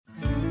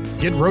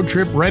Get road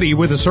trip ready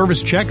with a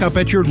service checkup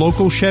at your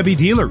local Chevy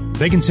dealer.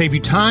 They can save you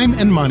time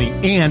and money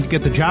and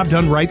get the job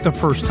done right the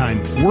first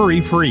time,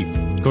 worry-free.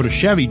 Go to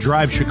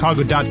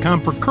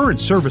ChevyDriveChicago.com for current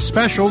service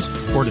specials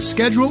or to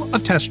schedule a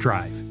test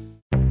drive.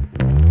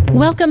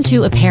 Welcome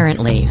to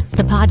Apparently,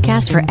 the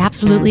podcast for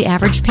absolutely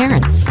average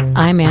parents.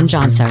 I'm Ann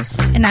Johnsos.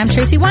 And I'm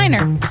Tracy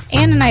Weiner.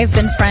 Ann and I have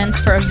been friends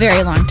for a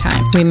very long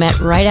time. We met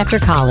right after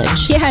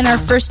college. Yeah, and our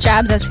first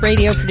jobs as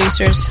radio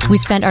producers. We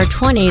spent our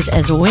 20s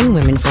as wing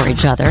women for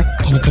each other,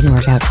 and it didn't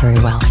work out very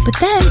well. But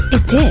then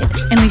it did,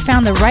 and we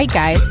found the right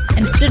guys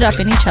and stood up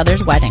in each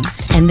other's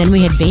weddings. And then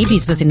we had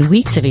babies within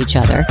weeks of each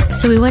other,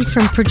 so we went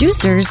from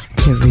producers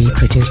to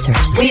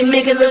reproducers. We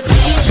make it look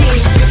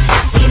easy.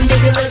 We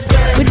make it look good.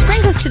 Which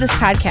brings us to this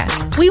podcast.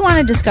 We want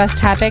to discuss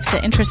topics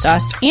that interest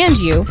us and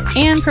you,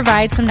 and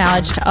provide some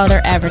knowledge to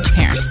other average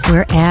parents.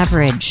 We're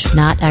average,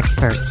 not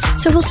experts.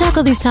 So we'll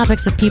tackle these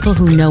topics with people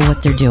who know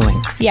what they're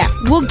doing. Yeah,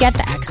 we'll get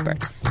the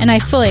experts. And I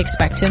fully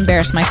expect to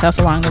embarrass myself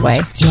along the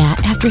way. Yeah,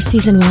 after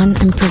season 1,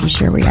 I'm pretty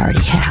sure we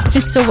already have.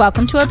 So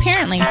welcome to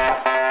Apparently.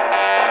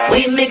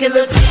 We make it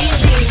look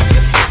easy.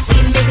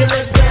 We make it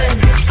look good.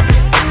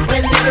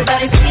 When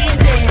everybody sees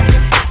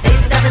it,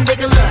 they stop and take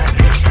a look.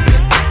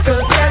 So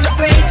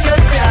celebrate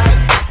yourself.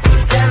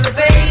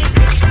 Celebrate.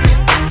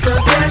 So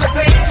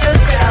celebrate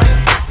yourself.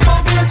 It's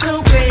gonna feel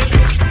so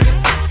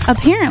great.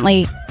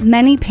 Apparently,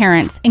 many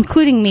parents,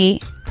 including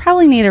me,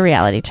 probably need a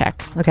reality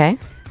check. Okay.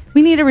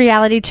 We need a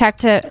reality check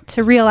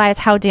to realize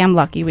how damn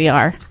lucky we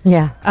are.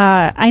 Yeah.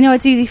 I know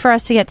it's easy for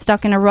us to get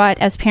stuck in a rut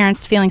as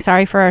parents, feeling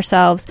sorry for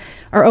ourselves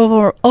or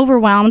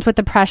overwhelmed with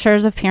the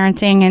pressures of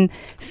parenting and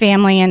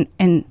family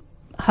and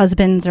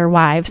husbands or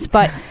wives.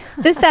 But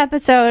this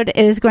episode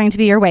is going to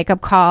be your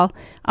wake-up call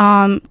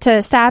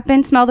to stop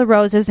and smell the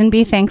roses and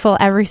be thankful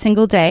every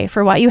single day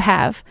for what you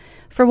have,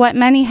 for what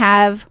many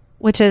have,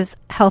 which is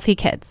healthy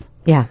kids.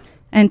 Yeah.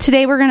 And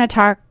today we're going to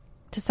talk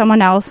to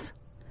someone else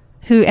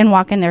and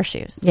walk in their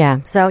shoes.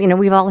 Yeah. So,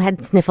 we've all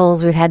had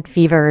sniffles, we've had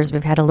fevers,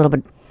 we've had a little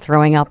bit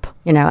throwing up,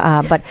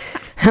 but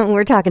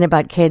we're talking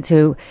about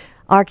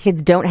our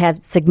kids don't have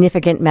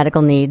significant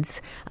medical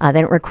needs. They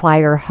don't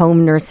require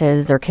home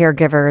nurses or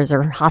caregivers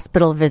or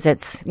hospital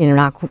visits,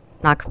 knock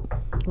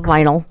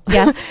vinyl.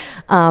 Yes.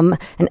 And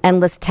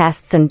endless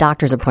tests and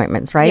doctor's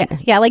appointments, right?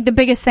 Yeah. Like the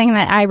biggest thing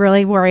that I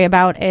really worry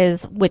about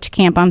is which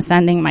camp I'm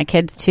sending my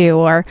kids to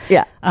or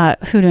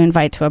who to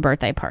invite to a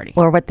birthday party.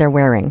 Or what they're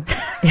wearing.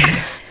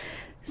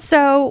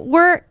 So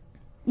we're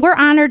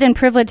honored and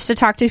privileged to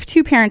talk to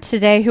two parents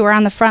today who are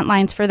on the front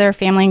lines for their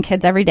family and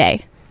kids every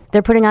day.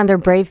 They're putting on their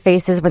brave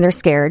faces when they're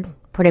scared,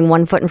 putting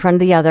one foot in front of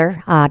the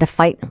other to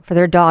fight for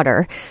their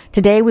daughter.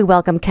 Today, we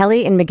welcome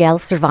Kelly and Miguel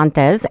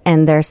Cervantes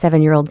and their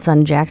 7-year-old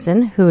son,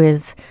 Jackson, who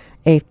is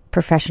a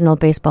professional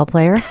baseball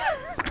player.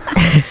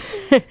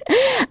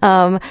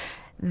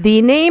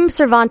 The name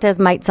Cervantes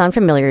might sound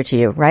familiar to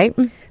you, right?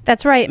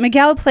 That's right.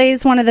 Miguel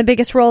plays one of the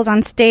biggest roles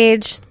on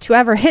stage to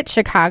ever hit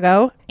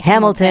Chicago,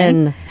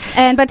 Hamilton.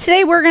 But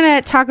today we're going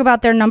to talk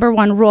about their number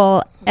one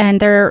role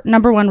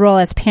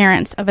as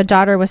parents of a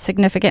daughter with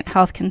significant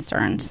health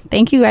concerns.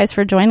 Thank you guys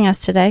for joining us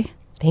today.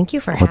 Thank you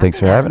for having us. Thanks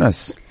for having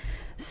us.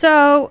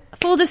 So,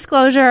 full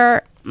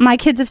disclosure, my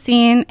kids have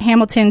seen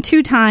Hamilton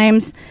 2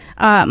 times.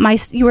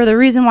 You were the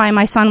reason why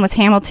my son was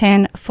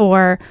Hamilton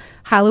for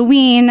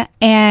Halloween,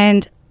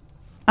 and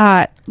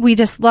we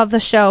just love the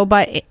show.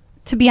 But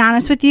to be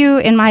honest with you,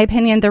 in my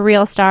opinion, the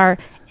real star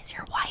is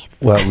your wife.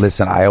 Well,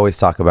 listen, I always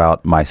talk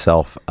about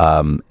myself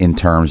in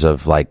terms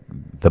of like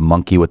the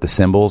monkey with the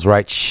cymbals,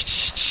 right?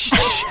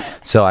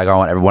 So I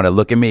want everyone to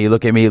look at me,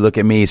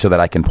 so that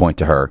I can point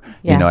to her.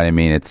 Yeah. You know what I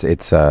mean? It's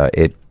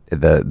the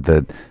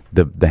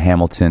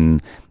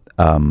Hamilton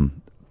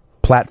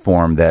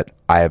platform that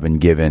I have been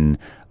given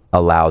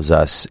allows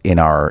us in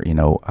our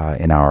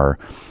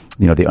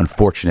the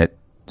unfortunate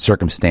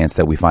circumstance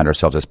that we find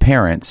ourselves as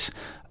parents.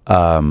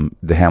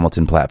 The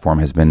Hamilton platform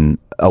has been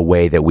a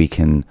way that we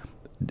can,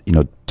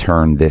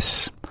 turn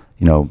this,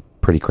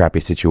 pretty crappy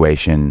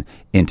situation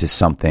into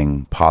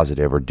something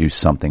positive or do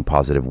something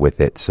positive with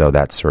it. So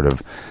that's sort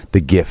of the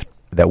gift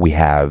that we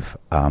have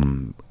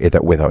with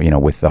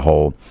the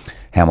whole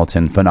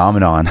Hamilton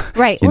phenomenon.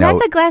 Right.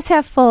 That's a glass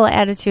half full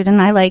attitude,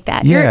 and I like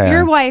that. Yeah.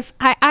 Your wife,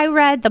 I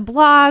read the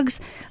blogs,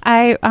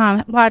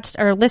 I watched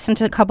or listened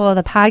to a couple of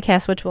the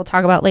podcasts, which we'll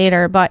talk about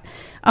later, but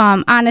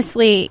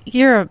honestly,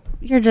 you're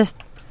just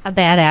a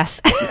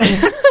badass.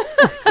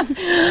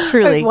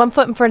 Truly. One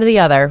foot in front of the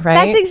other,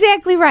 right?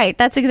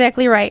 That's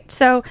exactly right.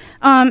 So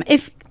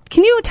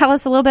can you tell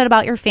us a little bit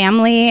about your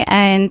family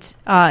and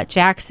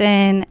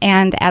Jackson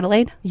and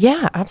Adelaide?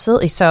 Yeah,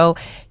 absolutely. So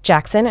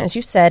Jackson, as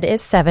you said,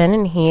 is 7,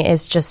 and he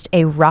is just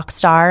a rock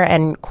star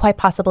and quite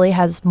possibly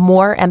has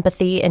more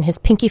empathy in his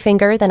pinky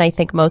finger than I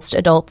think most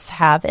adults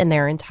have in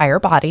their entire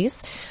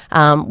bodies,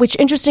 which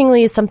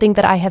interestingly is something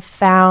that I have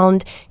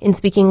found in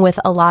speaking with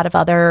a lot of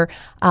other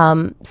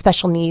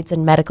special needs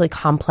and medically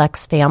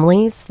complex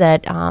families,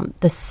 that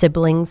the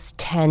siblings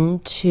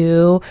tend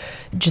to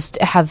just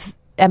have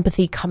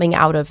empathy coming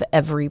out of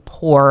every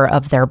pore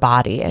of their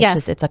body.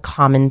 It's a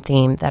common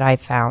theme that I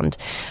found.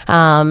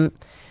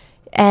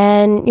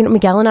 And,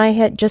 Miguel and I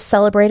had just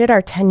celebrated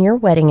our 10-year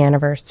wedding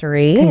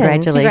anniversary.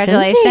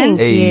 Congratulations. Thank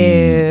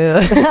you.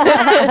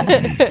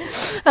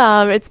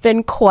 It's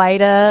been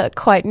quite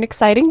an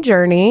exciting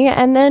journey.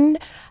 And then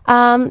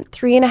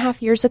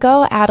 3.5 years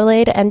ago,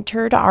 Adelaide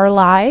entered our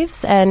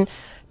lives. And,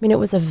 it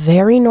was a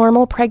very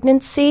normal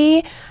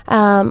pregnancy,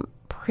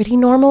 pretty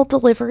normal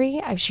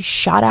delivery. She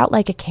shot out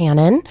like a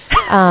cannon.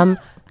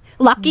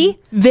 Lucky.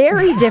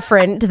 Very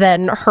different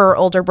than her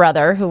older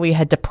brother, who we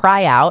had to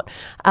pry out.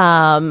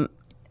 And,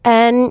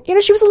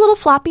 she was a little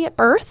floppy at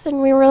birth,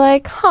 and we were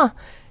like,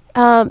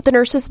 the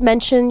nurses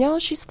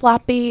mentioned, she's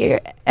floppy.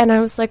 And I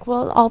was like,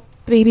 well, all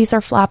babies are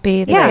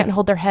floppy. They can't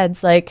hold their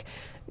heads. Like,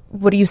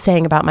 what are you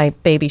saying about my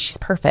baby? She's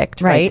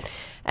perfect, right?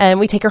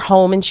 And we take her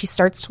home, and she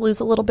starts to lose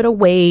a little bit of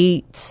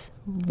weight.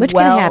 Which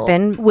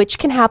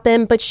can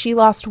happen. But she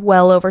lost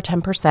well over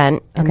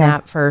 10% in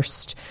that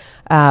first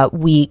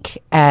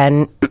week.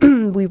 And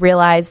we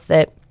realized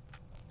that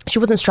she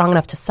wasn't strong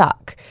enough to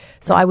suck.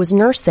 So I was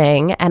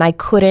nursing, and I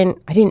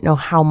didn't know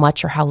how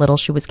much or how little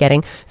she was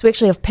getting. So we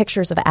actually have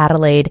pictures of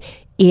Adelaide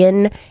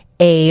in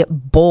a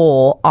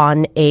bowl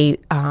on a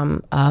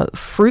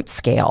fruit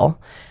scale.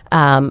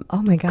 Oh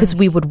my gosh. Because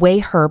we would weigh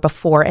her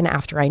before and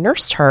after I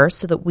nursed her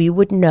so that we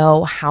would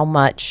know how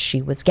much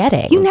she was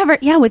getting. You never,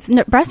 with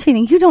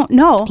breastfeeding, you don't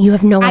know. You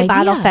have no idea. I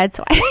bottle fed,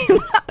 so I didn't know.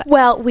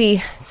 Well,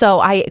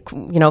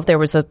 there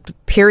was a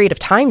period of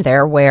time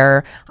there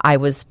where I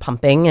was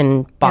pumping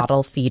and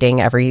bottle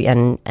feeding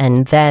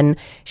and then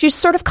she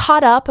sort of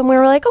caught up, and we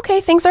were like,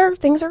 okay, things are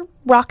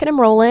rocking and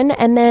rolling.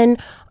 And then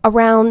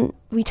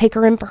we take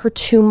her in for her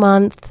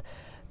 2-month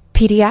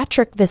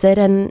pediatric visit,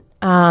 and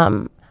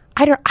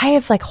I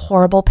have like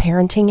horrible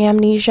parenting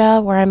amnesia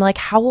where I'm like,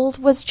 how old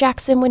was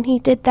Jackson when he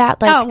did that?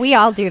 Like, we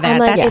all do that.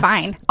 Like, that's it's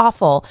fine.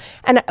 Awful.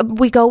 And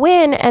we go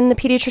in, and the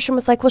pediatrician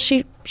was like, well,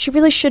 she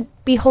really should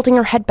be holding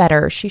her head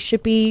better. She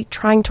should be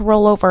trying to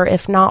roll over,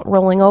 if not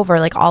rolling over,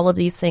 like all of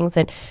these things.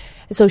 And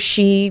so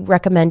she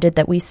recommended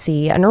that we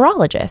see a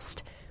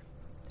neurologist.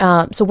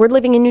 So we're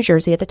living in New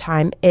Jersey at the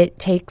time. It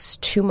takes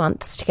 2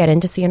 months to get in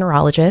to see a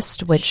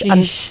neurologist, which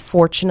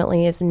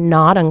unfortunately is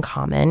not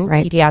uncommon.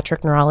 Right.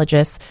 Pediatric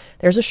neurologists,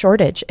 there's a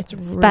shortage. It's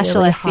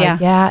Specialists, really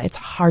hard. Yeah, it's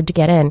hard to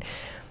get in.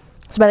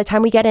 So by the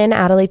time we get in,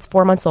 Adelaide's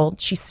 4 months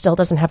old. She still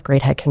doesn't have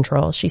great head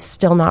control. She's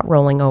still not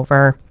rolling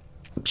over.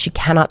 She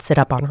cannot sit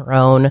up on her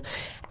own.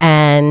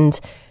 And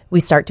we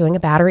start doing a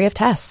battery of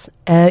tests,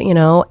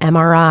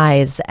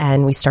 MRIs,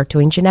 and we start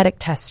doing genetic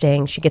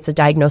testing. She gets a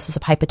diagnosis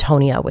of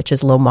hypotonia, which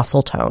is low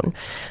muscle tone.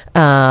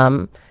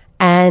 And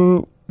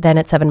then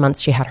at 7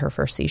 months, she had her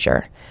first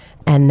seizure.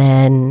 And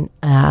then...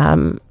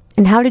 and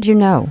how did you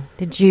know?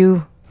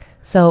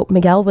 So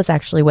Miguel was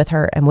actually with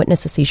her and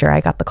witnessed a seizure. I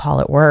got the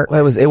call at work.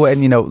 Well,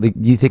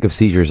 you think of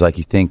seizures like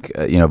you think,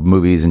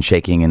 movies and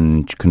shaking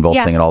and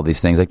convulsing and all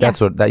these things. Like that's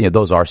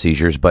those are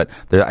seizures. But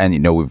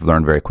we've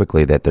learned very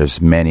quickly that there's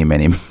many,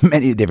 many,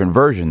 many different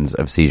versions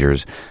of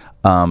seizures.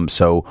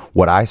 So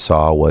what I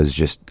saw was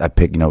just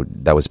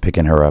that was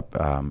picking her up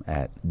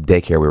at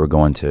daycare. We were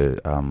going to.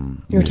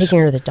 You were taking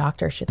her to the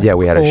doctor.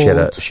 We had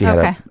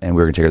and we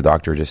were going to take her to the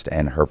doctor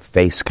and her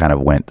face kind of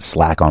went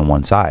slack on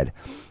one side,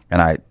 and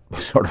I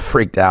sort of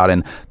freaked out,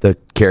 and the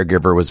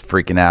caregiver was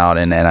freaking out,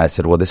 and I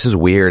said, well, this is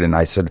weird. And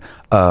I said,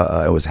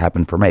 it was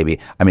happened for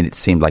it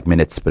seemed like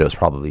minutes, but it was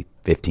probably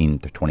 15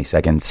 to 20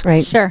 seconds.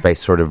 Right. Sure. Face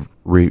sort of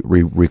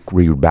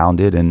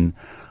rebounded, and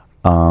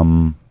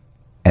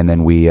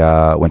then we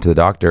went to the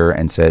doctor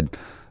and said,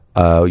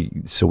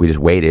 so we just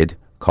waited,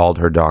 called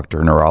her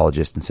doctor,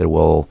 neurologist, and said,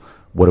 well,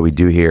 what do we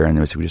do here?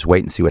 And so we just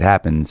wait and see what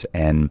happens.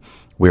 And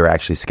we were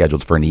actually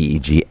scheduled for an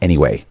EEG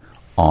anyway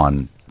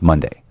on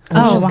Monday.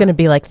 Which is going to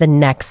be like the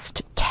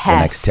next test. The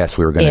next test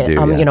we were going to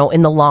do,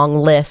 in the long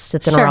list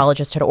that the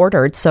neurologist had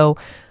ordered. So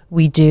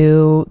we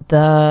do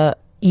the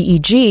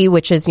EEG,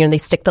 which is, they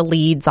stick the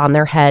leads on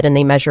their head and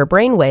they measure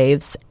brain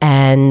waves.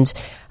 And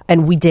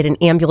we did an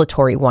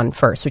ambulatory one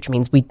first, which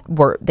means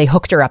they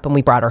hooked her up and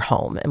we brought her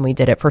home, and we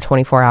did it for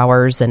 24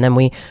 hours. And then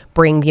we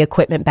bring the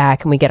equipment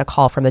back, and we get a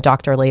call from the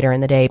doctor later in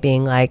the day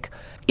being like,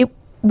 it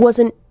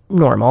wasn't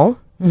normal.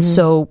 Mm-hmm.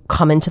 So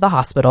come into the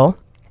hospital.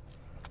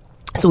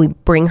 So we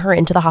bring her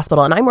into the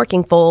hospital, and I'm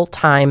working full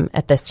time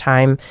at this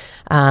time.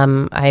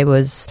 I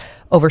was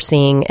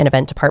overseeing an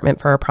event department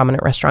for a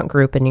prominent restaurant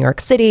group in New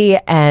York City.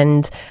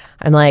 And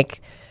I'm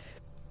like,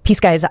 peace,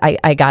 guys,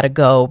 I got to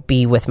go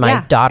be with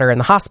my daughter in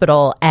the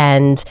hospital.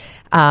 And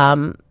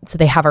so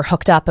they have her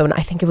hooked up. And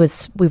I think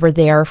we were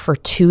there for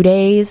 2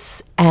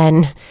 days.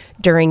 And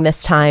during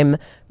this time,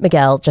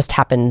 Miguel just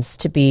happens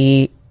to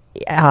be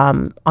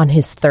on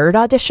his third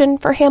audition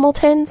for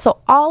Hamilton. So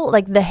all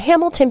like the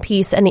Hamilton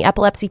piece and the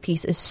epilepsy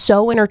piece is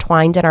so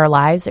intertwined in our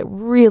lives. It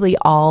really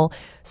all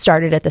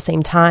started at the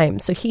same time.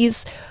 So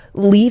he's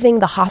leaving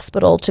the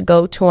hospital to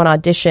go to an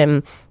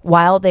audition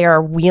while they are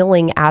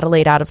wheeling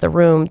Adelaide out of the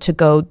room to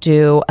go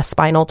do a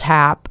spinal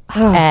tap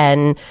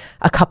and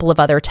a couple of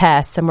other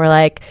tests. And we're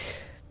like,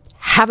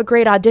 have a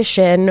great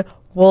audition.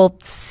 We'll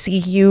see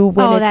you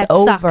when it's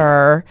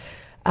over.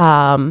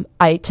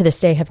 I, to this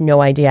day, have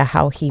no idea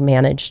how he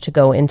managed to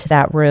go into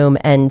that room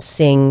and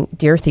sing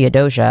Dear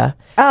Theodosia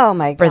Oh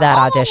my god! for that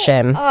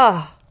audition.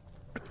 Oh.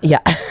 Yeah.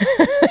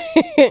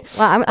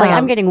 Well,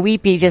 I'm getting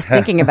weepy just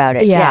thinking about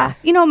it. Yeah.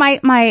 You know,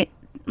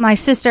 my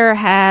sister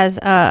has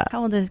how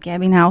old is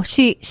Gabby now?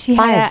 She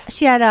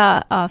had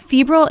a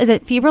febrile. Is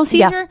it febrile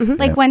seizure? Yeah.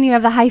 Like when you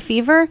have the high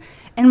fever.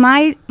 And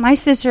my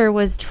sister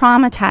was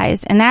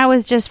traumatized, and that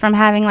was just from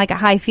having like a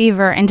high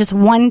fever and just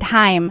one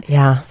time.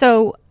 Yeah.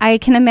 So I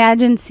can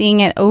imagine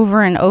seeing it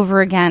over and over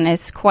again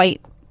is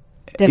quite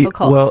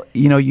difficult. Well,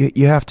 you know,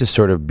 you have to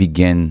sort of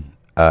begin,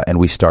 and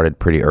we started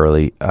pretty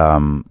early.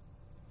 You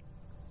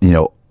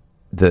know,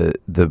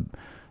 the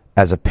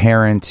as a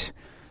parent,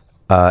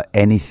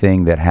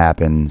 anything that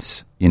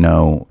happens, you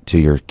know, to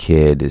your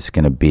kid is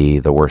going to be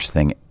the worst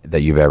thing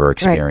that you've ever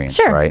experienced,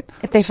 Sure. right?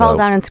 If they fall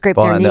down and scrape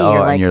their knee,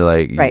 you're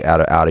like right.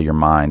 out of your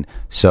mind.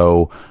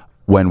 So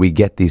when we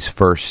get these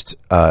first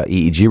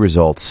EEG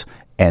results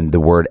and the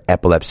word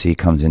epilepsy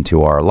comes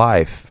into our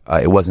life,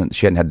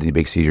 she hadn't had any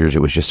big seizures.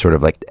 It was just sort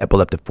of like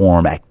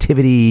epileptiform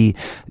activity,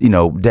 you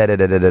know,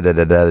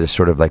 just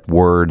sort of like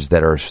words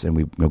that are, and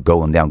we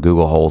go down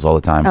Google holes all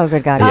the time. Oh,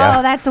 good God. Yeah.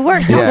 Oh, that's the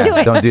worst. Don't do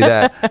it. Don't do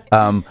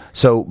that.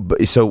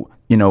 So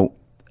you know,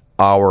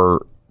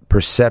 our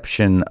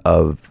perception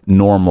of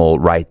normal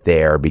right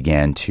there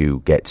began to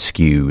get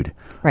skewed.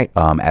 Right.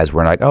 As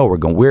we're like,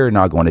 we're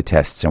not going to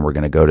tests and we're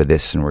going to go to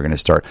this and we're going to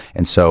start.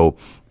 And so,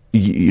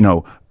 you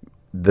know,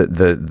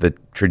 the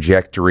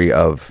trajectory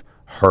of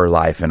her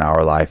life and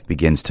our life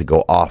begins to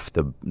go off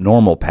the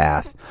normal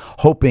path,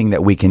 hoping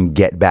that we can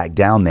get back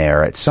down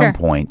there at some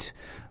point,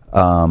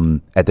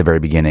 at the very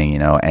beginning, you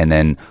know, and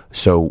then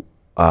so.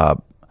 I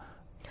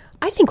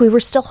think we were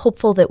still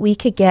hopeful that we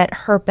could get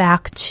her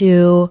back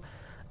to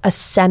a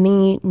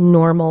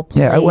semi-normal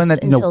place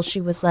until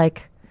she was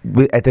like...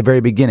 At the very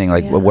beginning,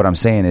 like what I'm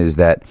saying is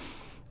that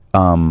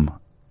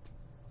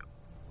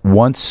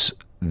once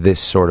this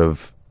sort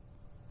of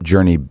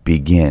journey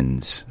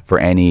begins, for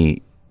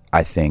any,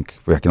 I think,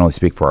 I can only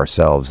speak for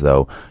ourselves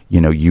though, you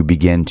know, you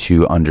begin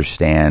to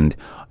understand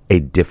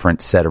a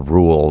different set of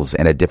rules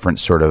and a different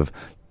sort of,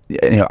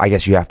 you know, I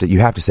guess you have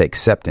to say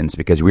acceptance,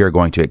 because we are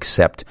going to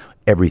accept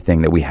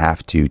everything that we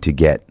have to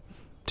get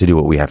to do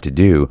what we have to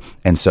do.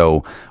 And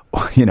so,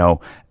 you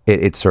know,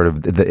 it's sort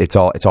of, it's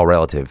all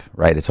relative,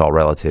 right? It's all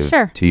relative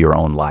to your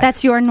own life.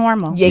 That's your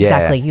normal. Yeah,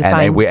 exactly. You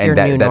find your new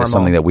normal. That is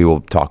something that we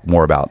will talk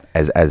more about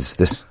as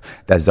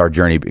our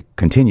journey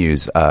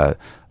continues.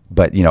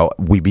 But you know,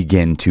 we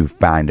begin to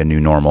find a new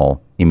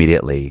normal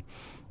immediately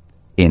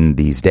in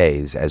these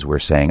days, as we're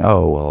saying,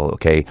 oh well,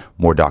 okay,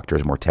 more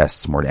doctors, more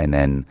tests, more, and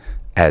then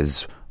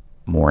as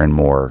more and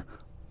more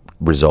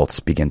results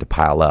begin to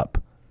pile up.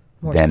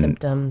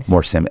 Symptoms.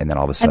 And then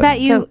all of a sudden. I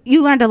bet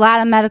you learned a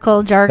lot of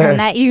medical jargon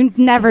that you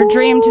never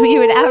dreamed you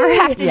would ever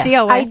have to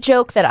deal with. I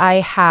joke that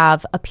I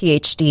have a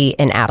PhD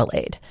in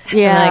Adelaide.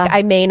 Yeah. Like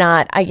I may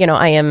not, I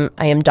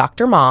am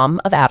Dr. Mom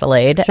of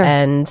Adelaide. Sure.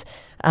 And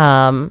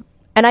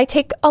I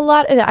take a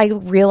lot, I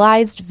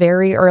realized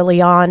very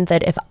early on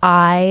that if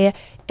I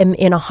am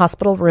in a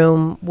hospital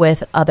room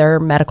with other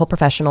medical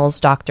professionals,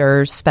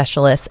 doctors,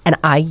 specialists, and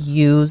I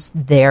use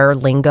their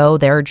lingo,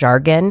 their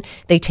jargon,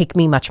 they take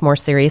me much more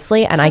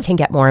seriously, and I can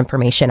get more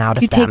information out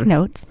of them. You take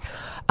notes?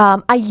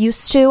 I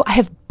used to. I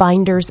have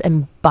binders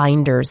and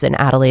binders in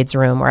Adelaide's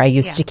room where I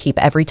used to keep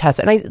every test,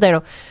 and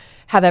I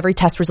have every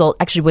test result.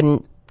 Actually,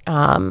 when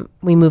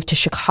we moved to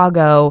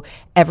Chicago,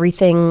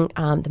 everything,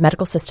 the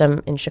medical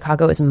system in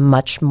Chicago is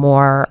much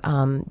more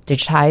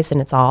digitized,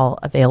 and it's all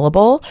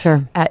available.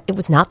 Sure. It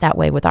was not that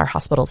way with our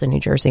hospitals in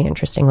New Jersey,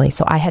 interestingly.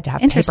 So I had to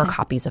have paper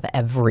copies of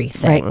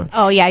everything. Right.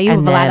 Oh, yeah, you have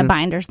a lot of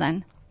binders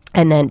then.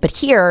 But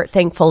here,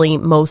 thankfully,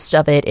 most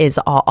of it is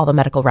all the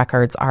medical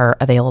records are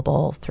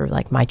available through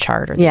like my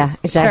chart or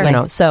exactly. You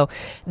know, so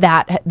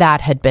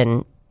that had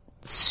been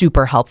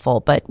super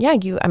helpful. But yeah,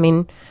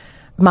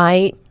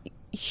 my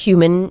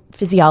human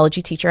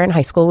physiology teacher in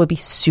high school would be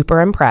super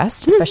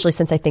impressed, especially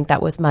since I think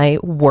that was my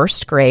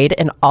worst grade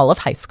in all of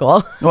high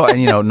school. Well, and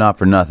you know, not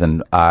for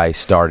nothing, I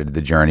started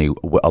the journey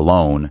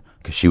alone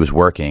because she was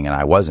working and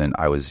I wasn't.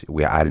 I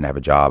didn't have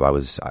a job. I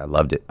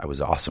loved it. I was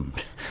awesome.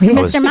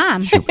 Mr.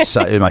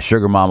 Mom. My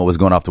sugar mama was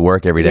going off to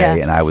work every day,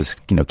 Yeah. and I was,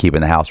 you know,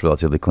 keeping the house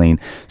relatively clean.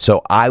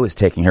 So I was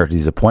taking her to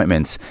these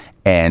appointments.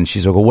 And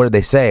she's like, well, what did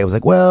they say? I was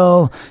like,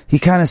 well, he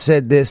kind of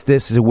said this. I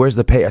said, where's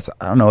the pay? I said,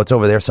 I don't know. It's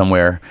over there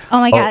somewhere. Oh,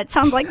 my God. It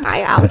sounds like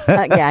my house.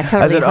 Yeah,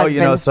 totally. I said, oh, you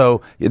know,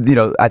 so, you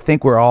know, I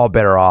think we're all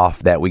better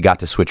off that we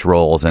got to switch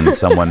roles and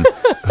someone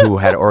who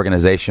had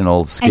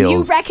organizational skills. And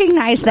you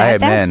recognize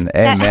that.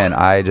 Amen.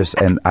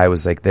 I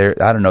was like,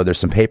 I don't know, there's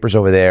some papers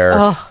over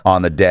there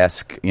on the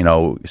desk, you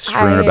know,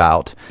 strewn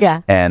about.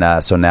 Yeah.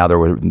 And so now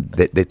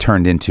they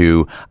turned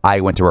into,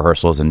 I went to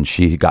rehearsals and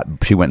she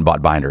went and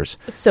bought binders.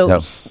 So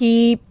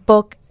he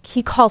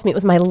he calls me. It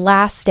was my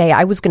last day.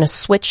 I was going to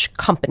switch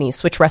companies,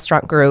 switch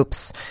restaurant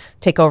groups,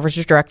 take over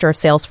as director of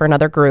sales for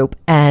another group.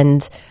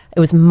 And it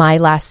was my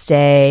last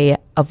day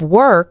of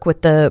work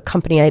with the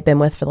company I'd been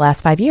with for the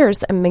last 5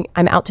 years. I'm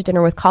out to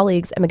dinner with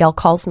colleagues, and Miguel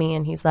calls me,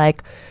 and he's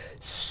like,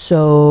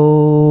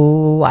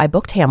 so I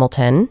booked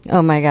Hamilton.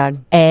 Oh, my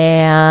God.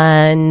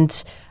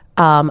 And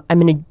I'm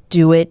going to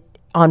do it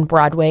on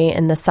Broadway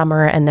in the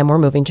summer, and then we're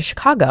moving to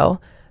Chicago.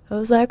 I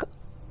was like,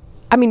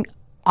 I mean,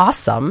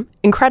 awesome,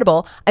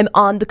 incredible. I'm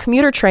on the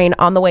commuter train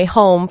on the way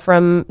home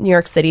from New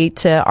York City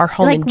to our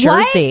home in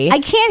Jersey. What?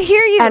 I can't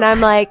hear you. And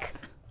I'm like,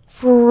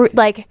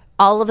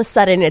 all of a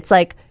sudden, it's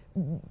like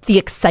the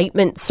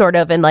excitement sort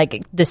of, and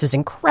like, this is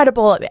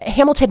incredible.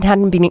 Hamilton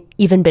hadn't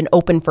even been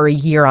open for a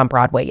year on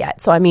Broadway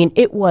yet. So, I mean,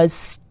 it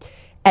was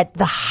at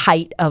the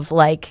height of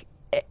like,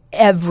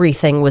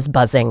 everything was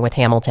buzzing with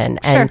Hamilton.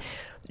 And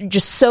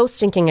just so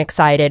stinking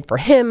excited for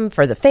him,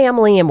 for the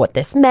family, and what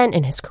this meant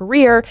in his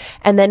career.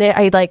 And then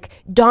it like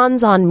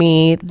dawns on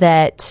me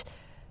that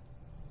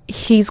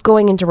he's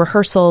going into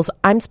rehearsals.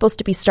 I'm supposed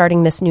to be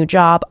starting this new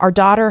job. Our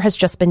daughter has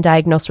just been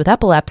diagnosed with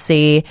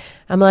epilepsy.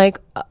 I'm like,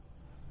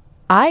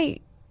 I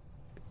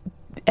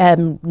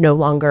am no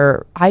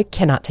longer, I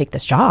cannot take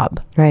this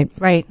job. Right.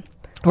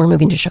 We're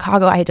moving to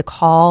Chicago. I had to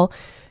call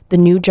the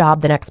new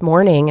job the next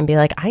morning and be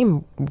like,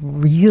 I'm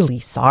really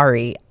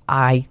sorry.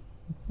 I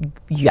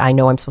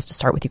know I'm supposed to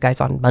start with you guys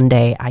on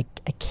Monday. I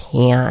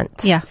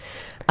can't. Yeah.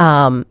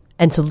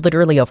 And so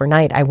literally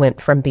overnight, I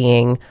went from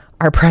being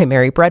our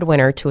primary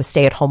breadwinner to a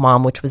stay-at-home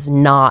mom, which was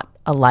not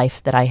a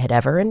life that I had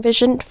ever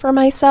envisioned for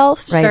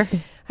myself. Right. Sure.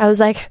 I was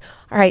like,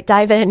 all right,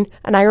 dive in.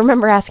 And I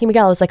remember asking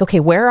Miguel, I was like, okay,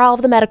 where are all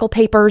of the medical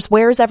papers?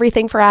 Where's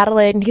everything for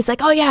Adelaide? And he's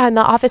like, oh yeah, in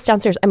the office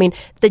downstairs. I mean,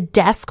 the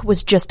desk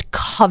was just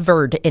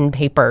covered in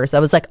papers. I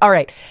was like, all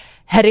right,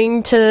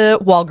 heading to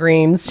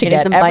Walgreens to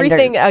get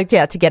everything,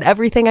 to get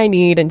everything I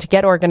need and to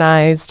get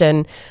organized.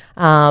 And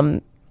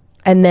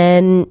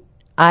then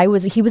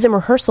he was in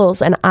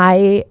rehearsals, and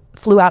I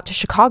flew out to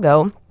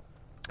Chicago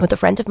with a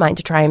friend of mine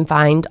to try and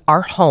find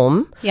our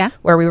home,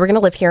 where we were going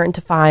to live here, and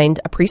to find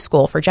a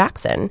preschool for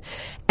Jackson.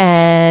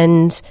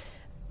 And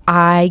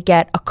I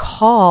get a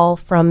call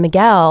from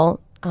Miguel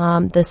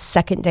the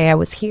second day I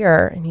was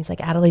here, and he's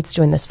like, Adelaide's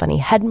doing this funny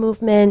head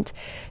movement.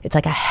 It's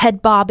like a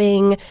head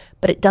bobbing,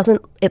 but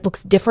it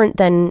looks different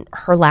than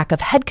her lack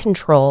of head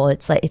control.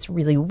 It's like, it's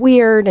really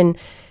weird. And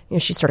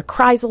she sort of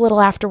cries a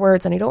little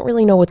afterwards, and I don't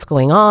really know what's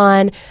going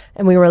on.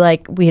 And we were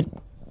like, we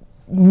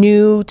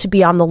knew to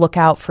be on the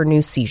lookout for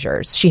new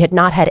seizures. She had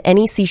not had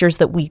any seizures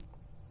that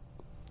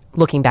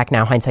looking back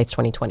now, hindsight's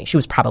 2020, she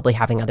was probably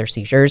having other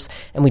seizures,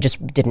 and we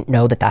just didn't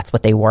know that that's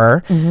what they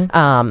were.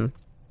 Mm-hmm.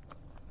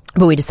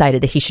 But we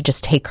decided that he should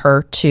just take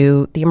her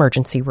to the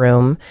emergency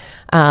room.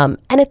 And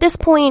at this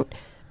point,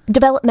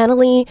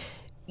 developmentally,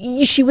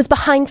 she was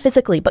behind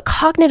physically, but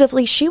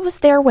cognitively, she was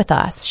there with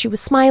us. She was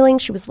smiling,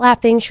 she was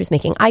laughing, she was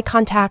making eye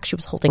contact, she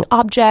was holding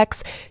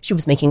objects, she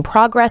was making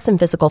progress in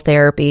physical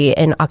therapy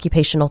and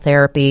occupational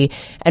therapy.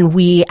 And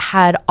we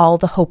had all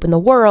the hope in the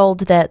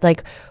world that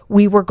like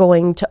we were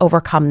going to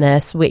overcome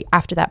this.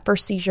 After that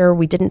first seizure,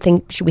 we didn't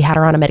think we had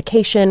her on a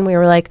medication. We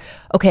were like,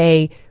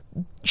 okay,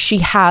 she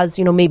has,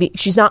 maybe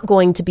she's not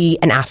going to be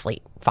an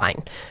athlete,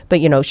 fine.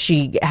 But,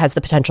 she has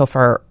the potential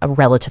for a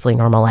relatively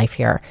normal life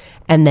here.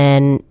 And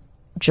then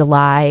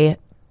July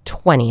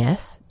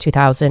 20th,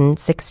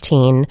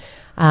 2016,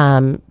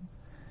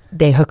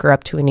 they hook her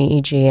up to an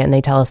EEG, and they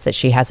tell us that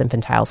she has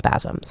infantile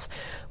spasms,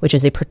 which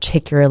is a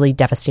particularly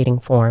devastating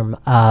form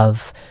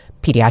of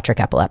pediatric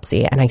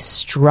epilepsy. And I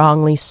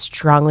strongly,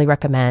 strongly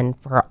recommend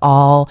for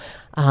all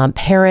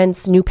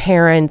parents, new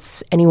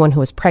parents, anyone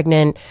who is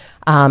pregnant,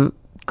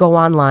 go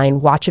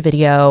online, watch a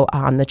video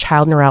on the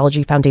Child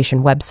Neurology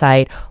Foundation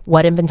website,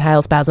 what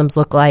infantile spasms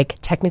look like.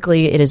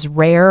 Technically, it is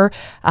rare,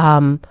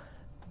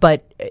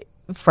 but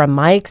from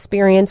my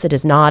experience, it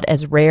is not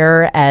as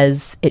rare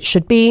as it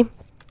should be.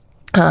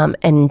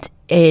 And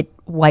it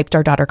wiped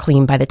our daughter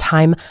clean. By the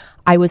time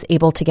I was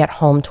able to get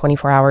home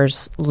 24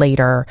 hours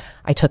later,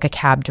 I took a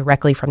cab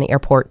directly from the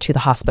airport to the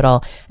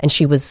hospital, and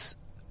she was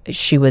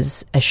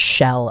a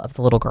shell of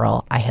the little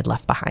girl I had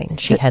left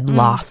behind. She had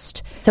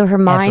lost. So her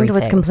mind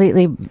was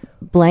completely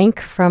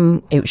blank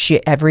from...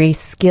 every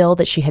skill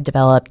that she had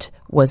developed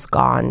was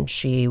gone.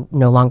 She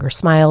no longer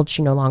smiled.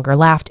 She no longer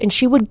laughed. And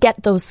she would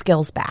get those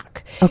skills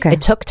back. Okay.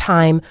 It took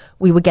time.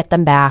 We would get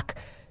them back.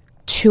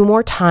 2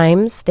 more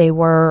times they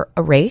were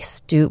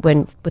erased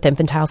with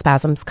infantile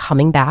spasms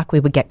coming back. We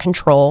would get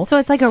control. So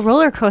it's like a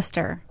roller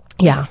coaster.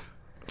 Yeah.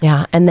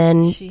 Yeah. And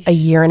then a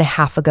year and a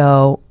half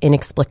ago,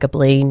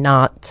 inexplicably,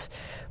 not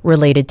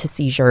related to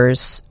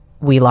seizures,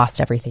 we lost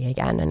everything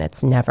again, and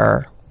it's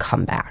never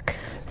come back.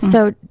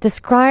 So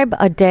describe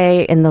a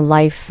day in the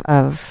life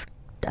of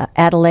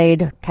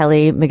Adelaide,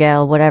 Kelly,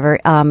 Miguel, whatever.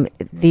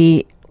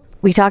 We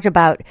talked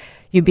about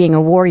you being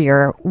a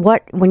warrior.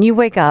 When you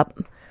wake up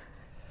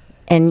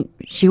and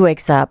she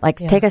wakes up,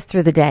 take us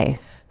through the day.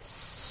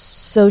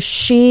 So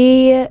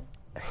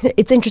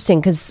it's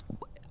interesting because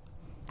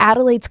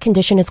Adelaide's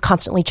condition is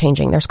constantly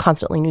changing. There's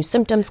constantly new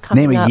symptoms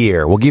coming Name up. a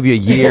year. We'll give you a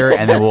year,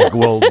 and then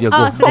we'll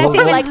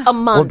Like a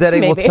month, we'll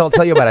maybe.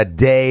 tell you about a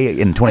day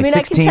in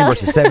 2016 tell-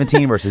 versus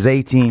 17 versus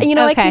 18. You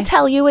know, I Okay. can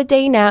tell you a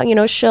day now. You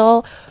know,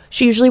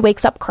 she usually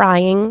wakes up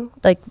crying,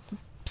 like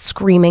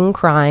screaming,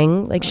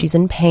 crying, like she's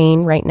in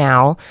pain right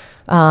now.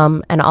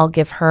 And I'll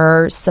give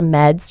her some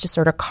meds to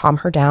sort of calm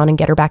her down and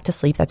get her back to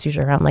sleep. That's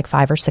usually around like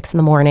 5 or 6 in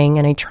the morning.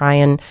 And I try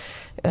and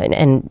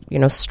you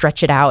know,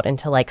 stretch it out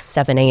until like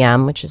 7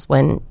 a.m., which is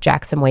when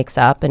Jackson wakes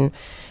up, and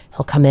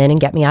he'll come in and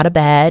get me out of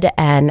bed.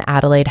 And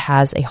Adelaide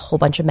has a whole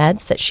bunch of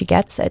meds that she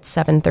gets at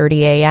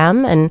 7:30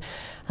 a.m. And,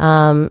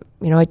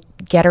 you know, I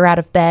get her out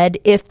of bed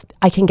if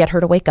I can get her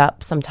to wake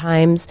up.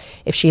 Sometimes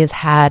if she has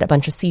had a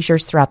bunch of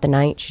seizures throughout the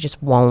night, she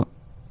just won't.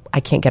 I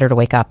can't get her to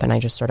wake up, and I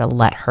just sort of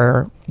let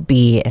her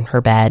be in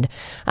her bed.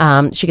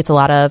 She gets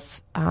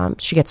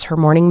she gets her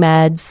morning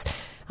meds.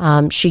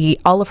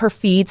 All of her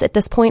feeds at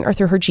this point are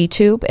through her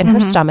G-tube in her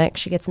stomach.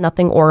 She gets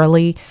nothing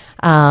orally.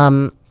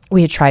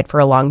 We had tried for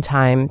a long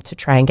time to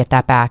try and get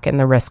that back, and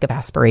the risk of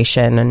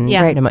aspiration, and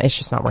it's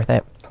just not worth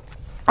it.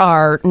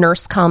 Our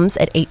nurse comes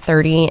at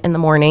 8:30 in the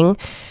morning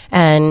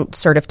and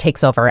sort of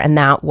takes over, and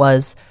that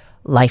was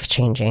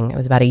life-changing. It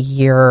was about a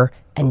year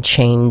and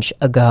change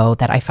ago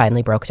that I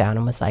finally broke down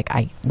and was like,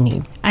 I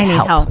need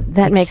help.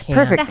 That makes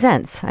perfect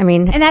sense. I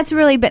mean, And that's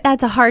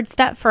a hard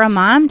step for a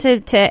mom to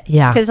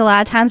because a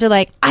lot of times they're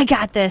like, I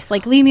got this,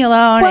 like, leave me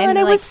alone. Well, and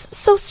I like, was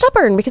so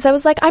stubborn because I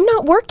was like, I'm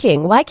not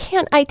working. Why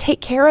can't I take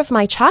care of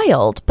my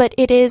child? But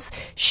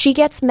she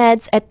gets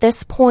meds at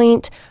this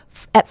point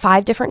at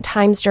 5 different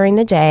times during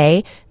the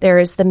day. There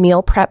is the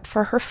meal prep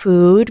for her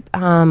food.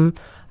 Well,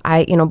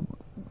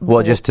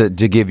 just to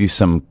give you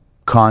some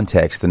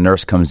context, the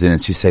nurse comes in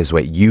and she says,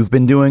 wait, you've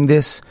been doing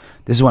this?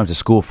 This is what I went to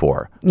school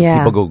for. Yeah.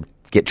 People go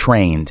get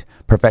trained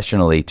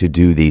professionally to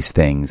do these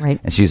things. Right.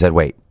 And she said,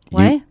 wait,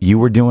 What? you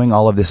were doing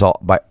all of this you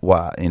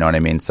know what I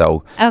mean?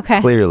 So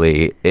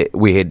clearly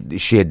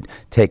she had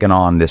taken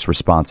on this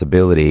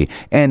responsibility.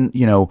 And,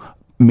 you know,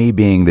 me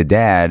being the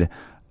dad,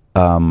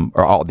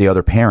 or the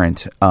other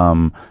parent,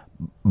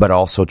 but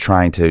also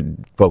trying to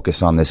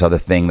focus on this other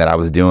thing that I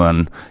was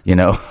doing, you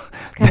know,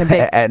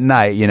 at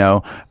night, you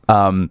know,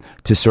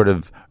 to sort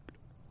of,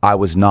 I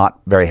was not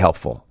very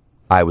helpful.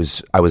 I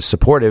was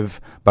supportive,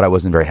 but I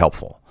wasn't very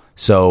helpful.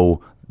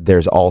 So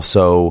there's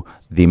also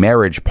the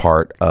marriage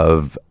part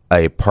of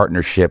a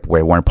partnership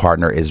where one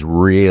partner is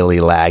really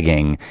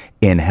lagging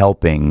in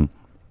helping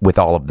with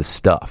all of the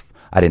stuff.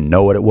 I didn't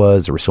know what it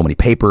was. There were so many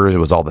papers. It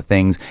was all the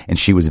things. And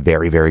she was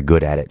very, very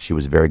good at it. She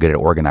was very good at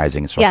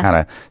organizing. So I kind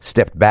of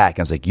stepped back and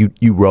I was like,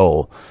 you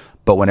roll.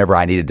 But whenever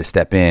I needed to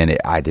step in,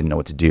 I didn't know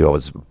what to do. I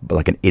was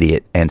like an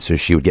idiot. And so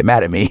she would get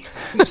mad at me.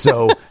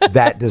 So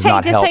that does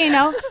not help. Just so you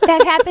know,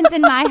 that happens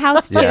in my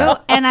house too. Yeah.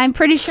 And I'm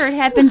pretty sure it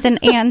happens in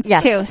Ann's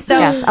too. So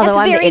yes, although that's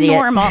I'm the very idiot.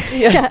 normal.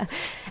 Yeah.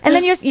 And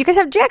then you guys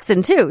have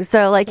Jackson too.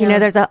 So like, you know,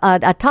 there's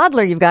a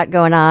toddler you've got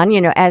going on,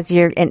 you know, as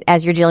you're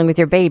dealing with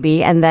your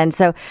baby. And then,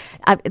 so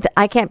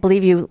I can't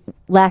believe you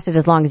lasted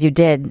as long as you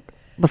did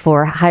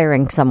before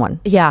hiring someone.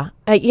 Yeah.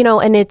 You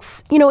know, and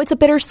it's a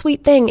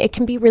bittersweet thing. It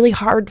can be really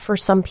hard for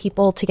some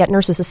people to get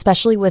nurses,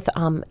 especially with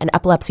an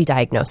epilepsy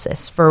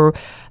diagnosis. For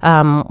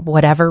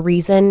whatever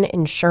reason,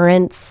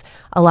 insurance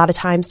a lot of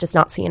times does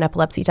not see an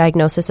epilepsy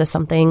diagnosis as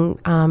something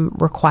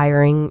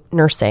requiring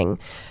nursing.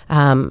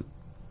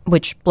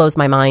 Which blows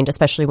my mind,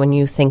 especially when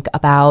you think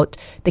about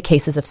the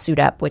cases of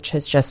SUDEP, which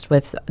has just,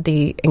 with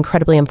the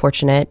incredibly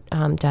unfortunate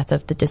death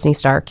of the Disney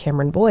star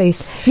Cameron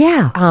Boyce.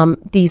 Yeah.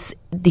 These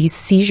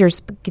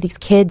seizures, these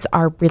kids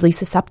are really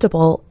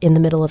susceptible in the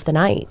middle of the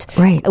night.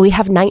 Right. We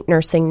have night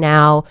nursing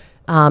now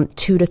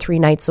 2 to 3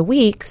 nights a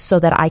week so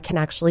that I can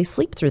actually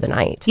sleep through the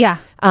night. Yeah.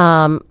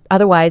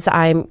 Otherwise,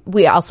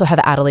 we also have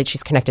Adelaide.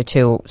 She's connected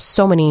to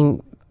so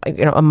many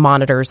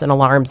monitors and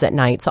alarms at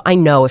night. So I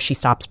know if she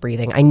stops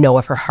breathing, I know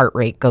if her heart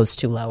rate goes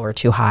too low or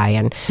too high.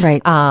 And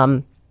right.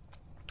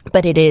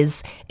 But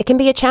it can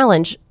be a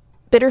challenge.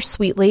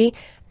 Bittersweetly,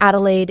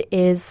 Adelaide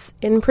is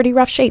in pretty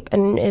rough shape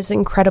and is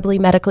incredibly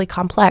medically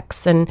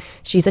complex, and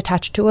she's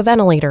attached to a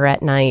ventilator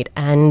at night,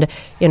 and,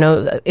 you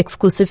know,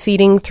 exclusive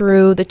feeding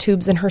through the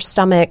tubes in her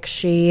stomach.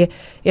 She,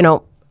 you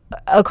know,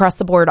 across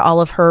the board, all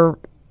of her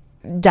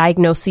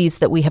diagnoses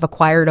that we have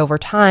acquired over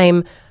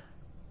time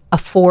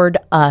afford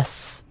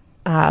us,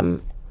 4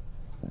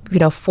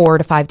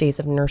 to 5 days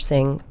of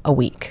nursing a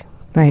week,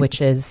 right, which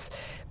has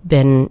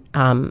been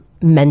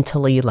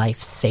mentally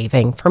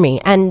life-saving for me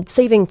and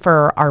saving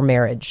for our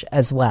marriage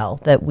as well,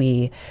 that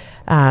we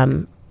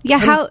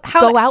how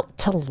go out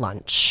to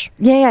lunch.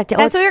 Yeah.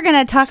 That's what we were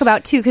going to talk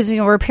about too, because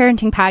we're a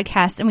parenting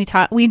podcast,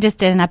 and we just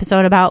did an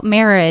episode about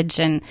marriage,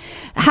 and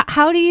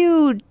how do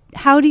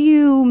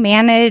you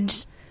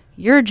manage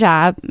your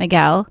job,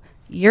 Miguel,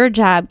 your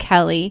job,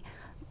 Kelly,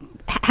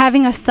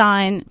 having a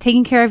son,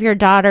 taking care of your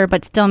daughter,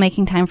 but still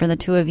making time for the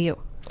two of you?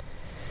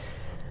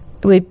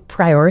 We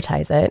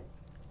prioritize it.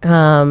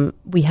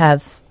 We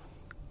have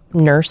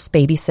nurse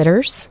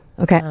babysitters.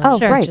 Okay.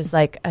 Sure. Which is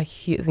like a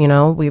huge,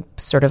 we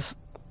sort of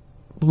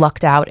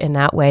lucked out in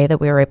that way that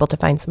we were able to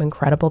find some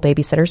incredible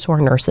babysitters who are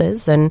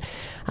nurses, and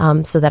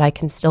so that I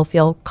can still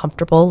feel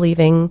comfortable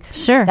leaving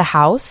the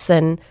house.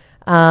 And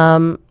I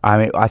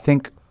mean, I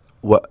think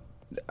what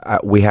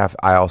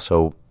I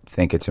also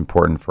think it's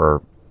important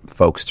for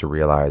folks to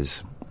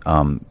realize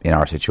in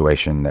our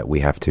situation that we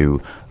have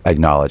to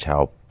acknowledge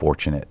how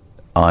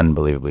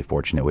unbelievably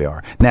fortunate we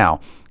are.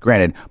 Now,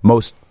 granted,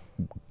 most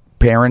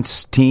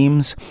parents'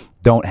 teams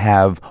don't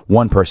have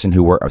one person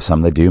who works,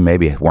 some that do,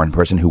 maybe one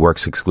person who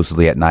works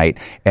exclusively at night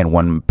and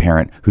one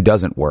parent who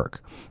doesn't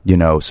work,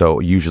 so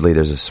usually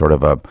there's a sort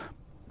of a,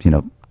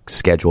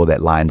 schedule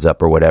that lines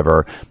up or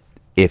whatever.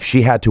 If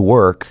she had to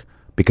work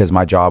because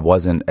my job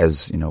wasn't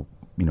as,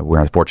 we're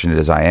unfortunate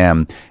as I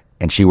am,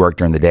 and she worked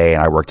during the day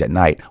and I worked at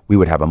night, we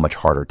would have a much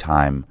harder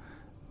time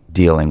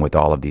dealing with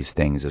all of these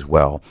things as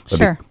well.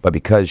 But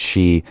because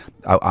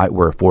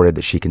we're afforded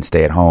that she can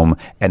stay at home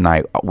at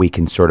night, we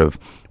can sort of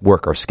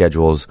work our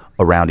schedules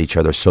around each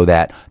other so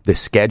that the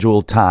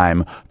scheduled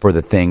time for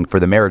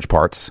the marriage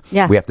parts,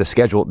 we have to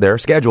schedule. They're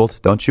scheduled.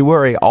 Don't you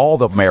worry. All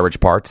the marriage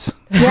parts.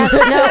 Yes,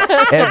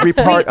 no. Every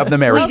part of the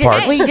marriage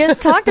parts. We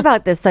just talked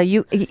about this,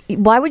 though.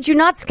 Why would you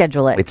not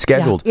schedule it? It's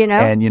scheduled, and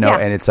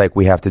and it's like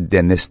we have to,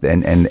 and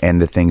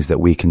the things that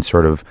we can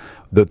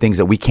the things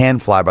that we can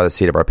fly by the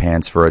seat of our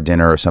pants for a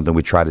dinner or something.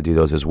 We try to do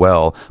those as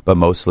well, but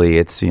mostly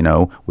it's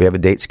we have a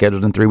date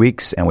scheduled in 3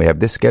 weeks, and we have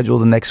this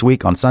scheduled the next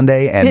week on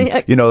Sunday,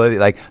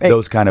 and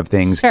those kind of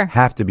things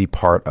have to be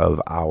part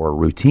of our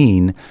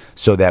routine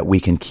so that we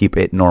can keep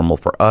it normal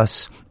for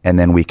us. And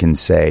then we can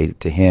say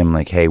to him,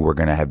 like, hey, we're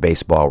going to have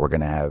baseball. We're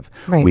going to have,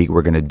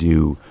 we're going to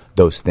do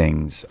those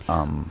things.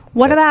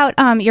 What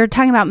about, you're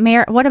talking about,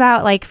 what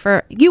about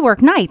for, you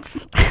work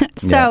nights.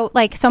 So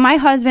my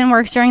husband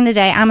works during the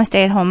day. I'm a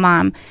stay-at-home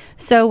mom.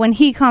 So when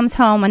he comes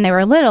home, when they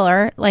were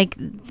littler,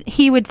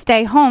 he would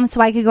stay home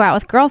so I could go out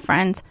with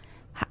girlfriends.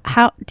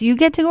 How do you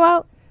get to go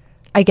out?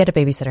 I get a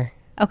babysitter.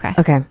 Okay.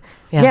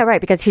 Yeah, right,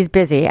 because he's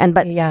busy. And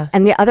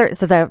the other,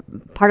 so the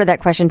part of that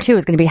question too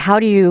is going to be, how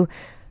do you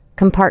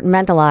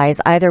compartmentalize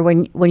either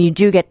when you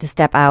do get to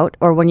step out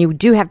or when you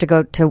do have to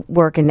go to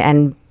work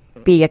and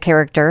be a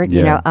character,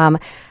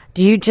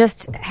 do you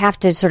just have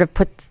to sort of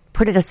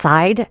put it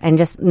aside and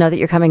just know that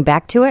you're coming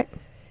back to it?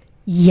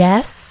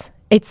 Yes.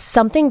 It's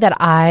something that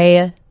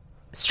I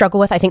struggle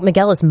with. I think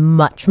Miguel is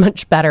much,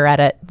 much better at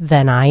it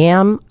than I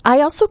am.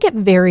 I also get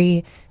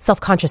very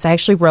self-conscious. I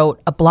actually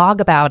wrote a blog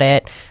about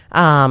it.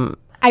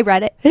 I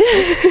read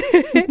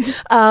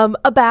it.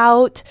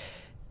 About,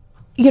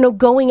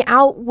 going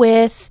out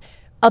with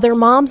other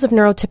moms of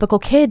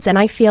neurotypical kids. And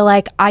I feel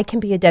like I can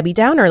be a Debbie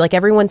Downer. Like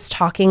everyone's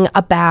talking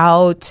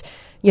about,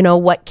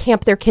 what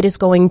camp their kid is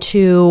going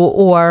to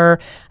or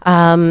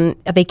a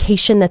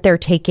vacation that they're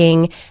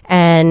taking.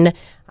 And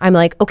I'm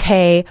like,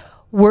 okay,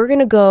 we're going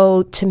to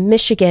go to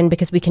Michigan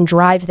because we can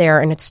drive there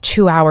and it's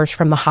 2 hours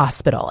from the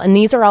hospital. And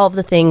these are all of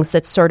the things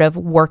that sort of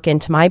work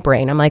into my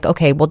brain. I'm like,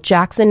 okay, well,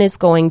 Jackson is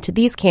going to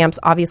these camps.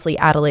 Obviously,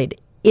 Adelaide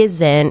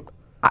isn't.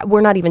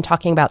 We're not even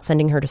talking about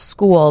sending her to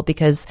school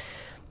because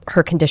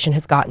her condition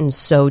has gotten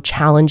so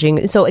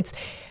challenging. So it's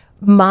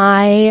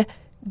my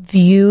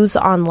views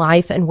on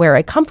life and where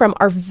I come from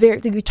are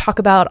we talk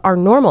about our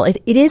normal.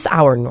 It is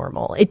our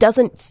normal. It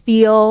doesn't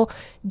feel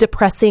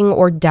depressing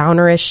or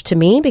downerish to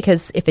me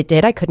because if it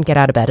did, I couldn't get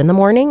out of bed in the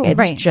morning.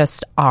 It's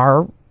just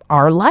our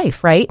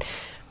life, right?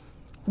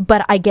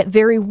 But I get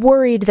very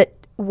worried that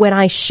when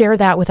I share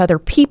that with other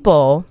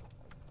people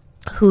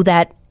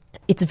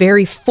it's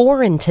very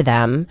foreign to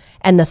them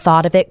and the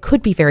thought of it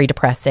could be very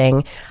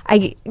depressing.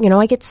 I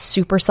get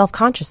super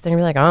self-conscious. Then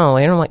you're like, oh,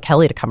 I don't want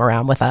Kelly to come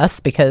around with us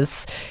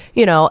because,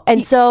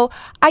 and so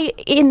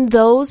in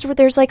those where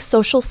there's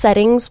social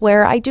settings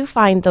where I do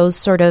find those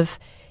sort of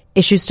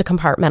issues to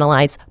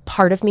compartmentalize.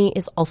 Part of me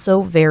is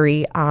also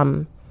very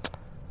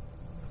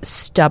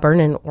stubborn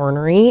and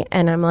ornery.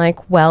 And I'm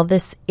like, well,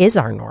 this is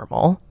our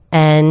normal.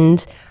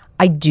 And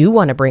I do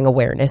want to bring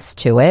awareness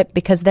to it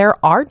because there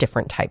are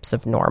different types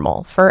of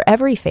normal for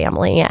every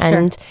family.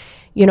 And,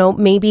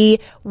 maybe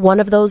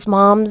one of those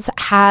moms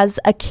has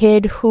a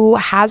kid who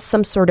has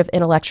some sort of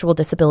intellectual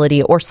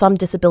disability or some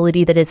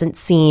disability that isn't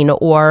seen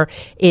or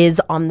is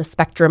on the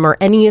spectrum or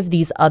any of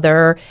these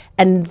other,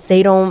 and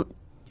they don't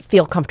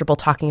feel comfortable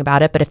talking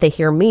about it. But if they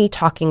hear me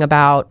talking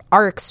about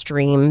our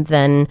extreme,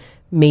 then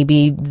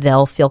maybe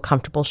they'll feel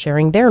comfortable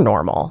sharing their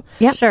normal.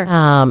 Yeah, sure.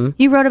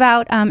 You wrote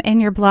about in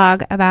your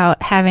blog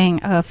about having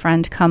a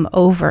friend come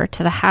over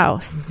to the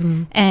house.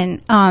 Mm-hmm.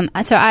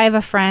 And so I have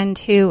a friend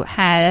who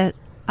had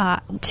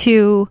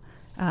two,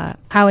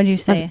 how would you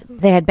say?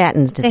 They had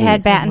Batten's disease. They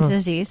had Batten's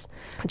disease.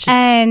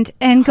 And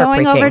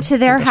going over to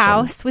their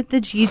house with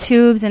the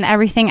G-tubes and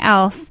everything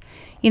else,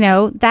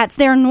 that's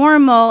their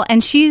normal.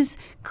 And she's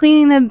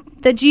cleaning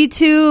the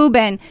G-tube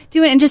and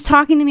doing and just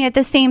talking to me at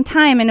the same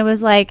time. And it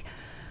was like,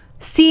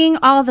 seeing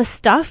all the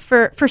stuff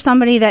for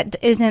somebody that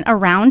isn't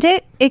around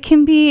it, it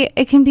can be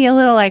a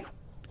little like,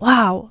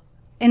 wow,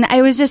 And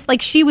I was just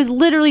like, she was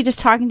literally just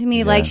talking to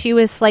me like she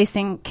was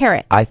slicing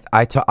carrots. I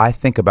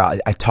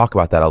talk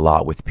about that a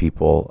lot with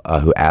people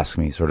who ask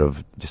me sort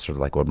of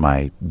like what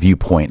my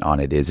viewpoint on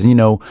it is.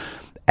 And,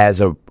 as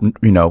a,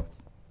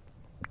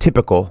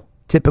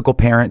 typical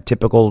parent,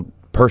 typical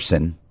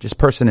person, just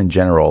person in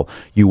general,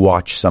 you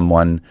watch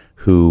someone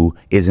who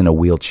is in a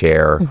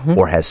wheelchair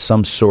or has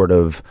some sort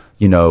of,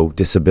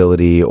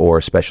 disability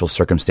or special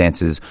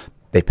circumstances.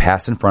 They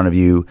pass in front of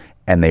you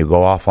and they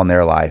go off on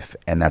their life,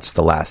 and that's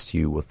the last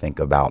you will think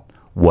about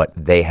what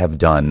they have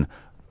done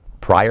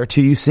prior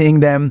to you seeing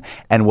them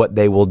and what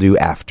they will do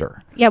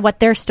after. Yeah, what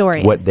their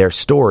story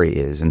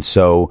is. And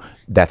so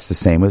that's the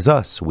same as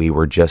us. We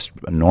were just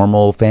a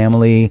normal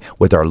family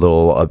with our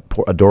little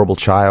adorable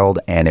child,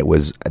 and it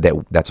was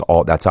that's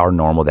our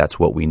normal. That's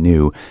what we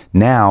knew.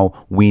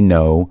 Now we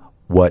know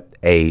what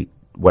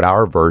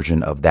our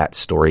version of that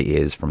story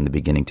is from the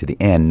beginning to the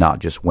end, not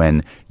just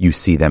when you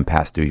see them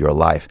pass through your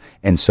life.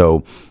 And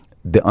so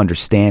the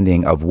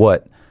understanding of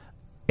what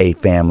a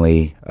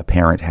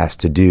parent has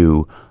to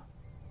do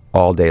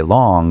all day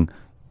long,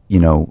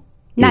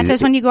 not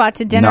just when you go out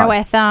to dinner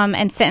with them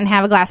and sit and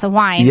have a glass of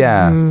wine.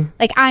 Yeah.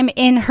 Like, I'm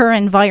in her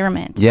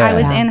environment. Yeah. I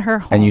was in her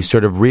home. And you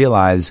sort of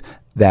realize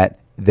that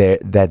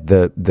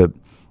the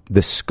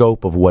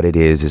scope of what it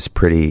is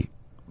pretty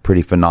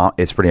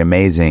it's pretty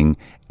amazing,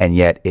 and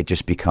yet it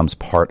just becomes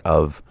part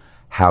of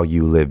how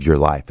you live your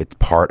life. It's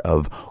part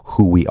of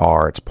who we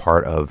are. It's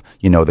part of,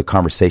 the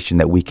conversation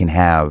that we can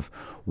have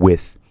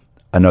with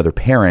another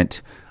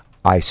parent.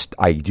 I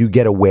do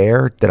get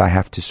aware that I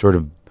have to sort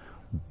of,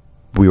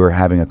 we were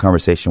having a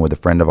conversation with a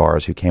friend of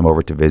ours who came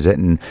over to visit,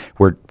 and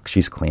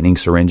she's cleaning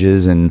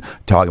syringes and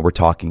we're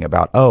talking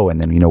about,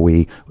 and then,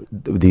 we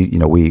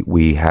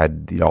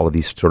had all of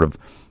these sort of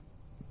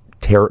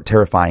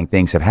terrifying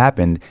things have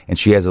happened, and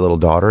she has a little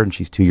daughter and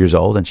she's 2 years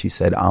old, and she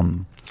said,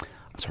 I'm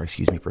sorry,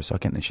 excuse me for a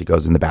second. And she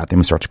goes in the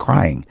bathroom and starts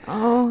crying.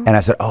 And I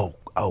said, oh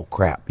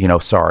crap,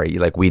 sorry.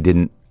 Like, we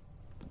didn't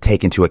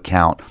take into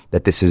account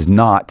that this is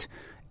not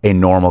a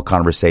normal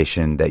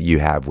conversation that you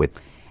have with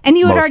and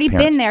you had already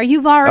parents. Been there.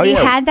 You've already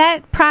had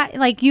that,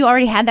 you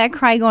already had that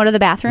cry going to the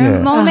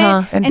bathroom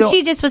moment, and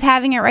she just was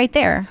having it right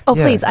there. Oh,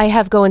 please. I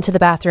have go into the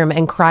bathroom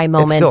and cry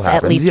moments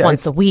at least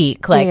once a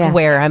week,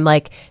 where I'm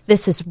like,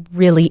 this is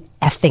really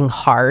effing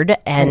hard.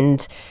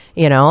 And,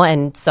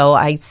 and so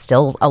I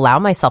still allow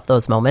myself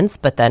those moments,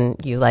 but then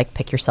you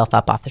pick yourself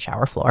up off the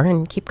shower floor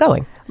and keep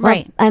going.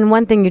 Right. Well, and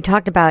one thing you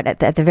talked about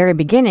at the very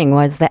beginning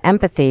was the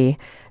empathy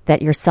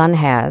that your son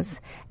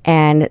has,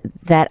 and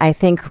that I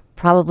think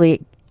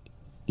probably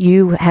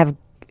you have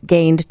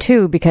gained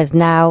too, because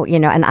now,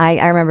 and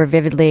I remember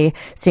vividly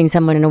seeing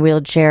someone in a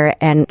wheelchair,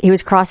 and he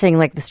was crossing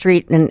the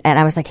street, and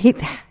I was like,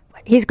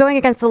 he's going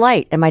against the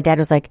light. And my dad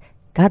was like,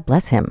 God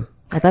bless him.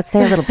 Let's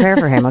say a little prayer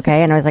for him,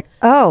 okay? And I was like,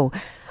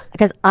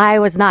 because I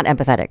was not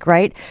empathetic,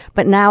 right?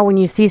 But now when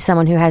you see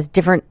someone who has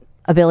different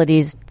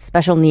abilities,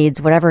 special needs,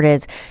 whatever it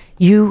is,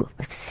 you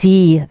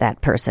see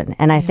that person.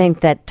 And I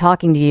think that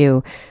talking to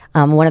you,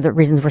 one of the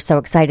reasons we're so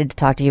excited to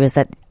talk to you is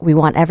that we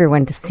want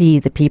everyone to see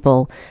the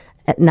people,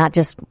 not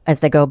just as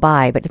they go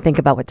by, but to think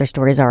about what their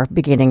stories are,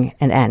 beginning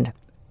and end.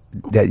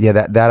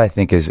 That I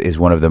think is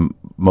one of the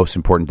most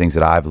important things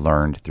that I've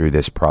learned through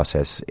this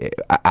process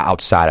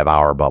outside of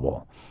our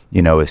bubble,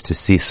 is to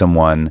see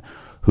someone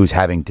who's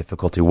having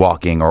difficulty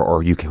walking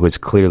or who is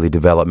clearly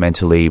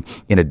developmentally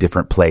in a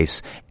different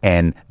place.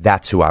 And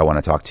that's who I want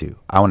to talk to.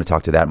 I want to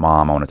talk to that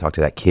mom. I want to talk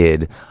to that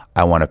kid.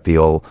 I want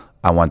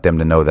them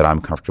to know that I'm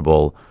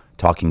comfortable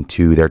talking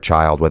to their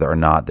child, whether or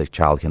not the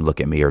child can look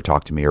at me or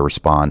talk to me or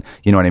respond.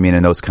 You know what I mean?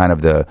 And those kind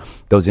of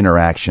those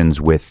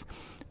interactions with,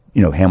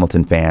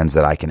 Hamilton fans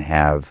that I can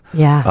have.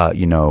 Yeah.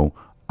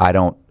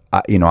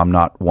 I'm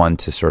not one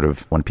to sort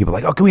of, when people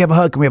are like, oh, can we have a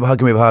hug? Can we have a hug?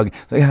 Can we have a hug?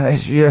 It's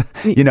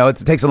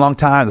like, it takes a long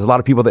time. There's a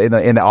lot of people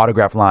in the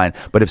autograph line.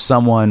 But if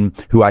someone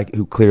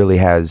who clearly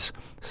has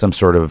some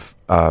sort of,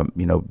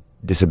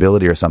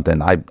 disability or something,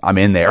 I'm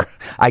in there.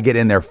 I get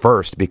in there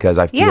first because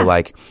I feel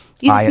like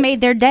you just made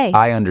their day.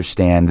 I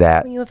understand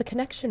that you have a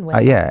connection with.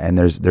 And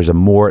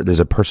there's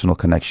a personal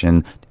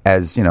connection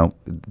as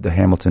the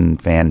Hamilton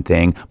fan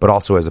thing, but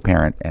also as a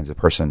parent, as a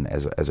person,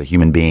 as a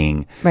human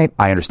being. Right.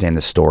 I understand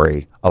the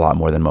story a lot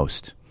more than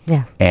most.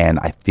 Yeah. And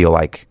I feel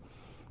like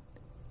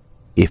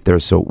if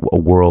there's a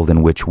world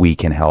in which we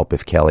can help,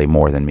 if Kelly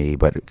more than me,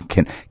 but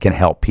can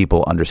help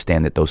people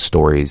understand that those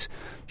stories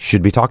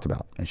should be talked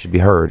about and should be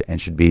heard and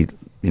should be,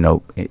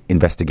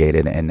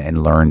 investigated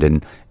and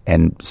learned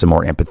and some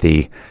more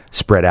empathy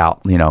spread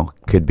out,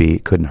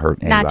 couldn't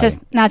hurt anybody.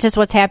 Not just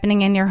what's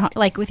happening in your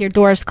with your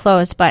doors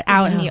closed, but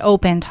out in the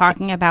open,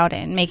 talking about it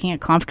and making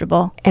it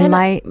comfortable. And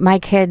my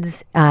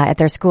kids at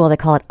their school, they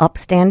call it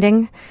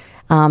upstanding.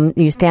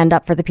 You stand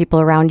up for the people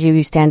around you.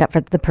 You stand up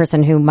for the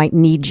person who might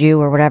need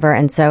you or whatever.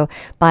 And so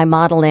by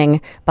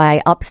modeling,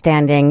 by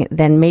upstanding,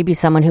 then maybe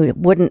someone who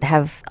wouldn't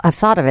have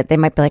thought of it, they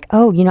might be like,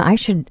 oh,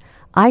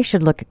 I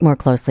should look more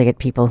closely at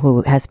people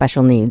who have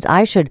special needs.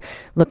 I should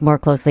look more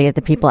closely at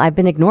the people I've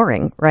been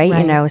ignoring,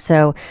 right?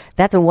 So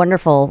that's a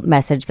wonderful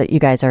message that you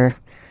guys are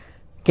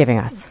giving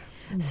us.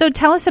 So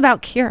tell us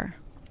about Cure.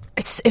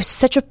 It's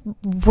such a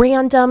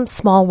random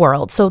small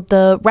world. So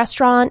the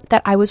restaurant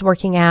that I was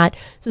working at,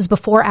 this was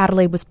before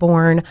Adelaide was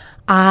born,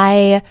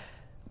 I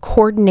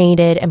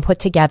coordinated and put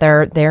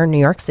together their New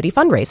York City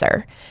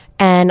fundraiser.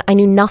 And I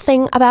knew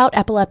nothing about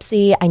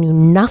epilepsy. I knew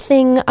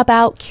nothing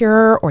about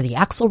Cure or the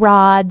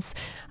Axelrods.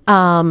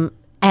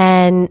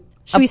 And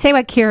should we say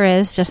what Cure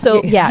is? Just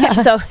so, yeah.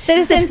 So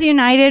Citizens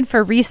United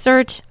for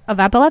Research of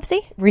Epilepsy?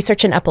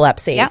 Research in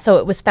Epilepsy. Yep. So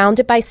it was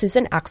founded by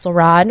Susan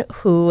Axelrod,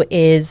 who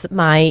is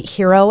my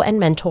hero and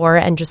mentor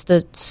and just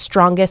the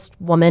strongest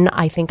woman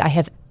I think I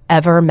have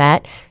ever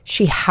met.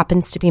 She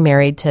happens to be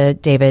married to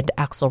David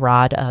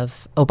Axelrod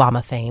of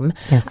Obama fame.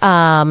 Yes.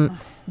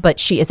 But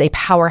she is a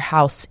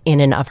powerhouse in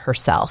and of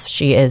herself.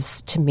 She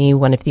is, to me,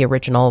 one of the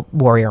original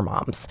warrior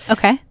moms.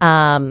 Okay.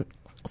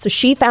 So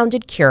she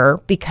founded Cure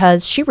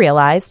because she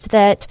realized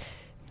that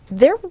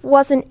there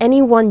wasn't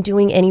anyone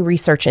doing any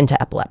research into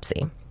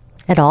epilepsy.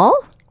 At all?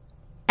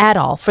 At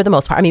all, for the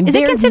most part. I mean, Is it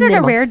very considered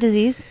minimal. a rare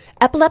disease?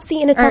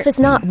 Epilepsy in itself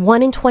is not.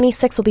 1 in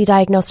 26 will be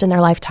diagnosed in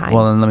their lifetime.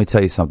 Well, and let me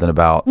tell you something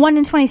about 1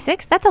 in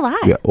 26? That's a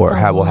lot.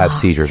 will have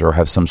seizures or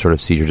have some sort of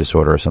seizure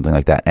disorder or something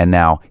like that. And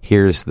now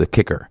here's the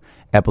kicker: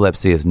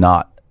 epilepsy is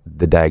not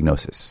the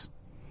diagnosis.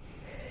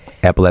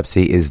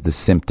 Epilepsy is the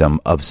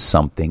symptom of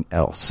something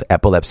else.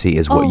 Epilepsy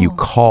is what you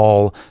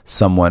call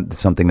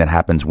something that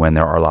happens when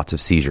there are lots of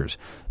seizures.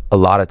 A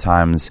lot of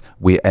times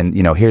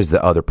here's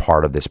the other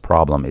part of this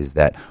problem is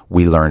that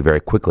we learned very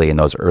quickly in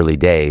those early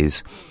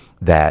days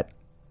that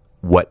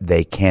what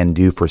they can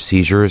do for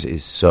seizures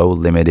is so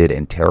limited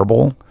and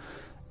terrible.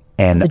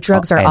 And the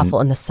drugs are awful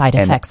and the side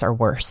effects are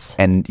worse.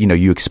 And,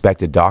 you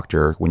expect a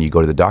doctor, when you go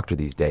to the doctor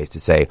these days,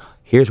 to say,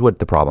 here's what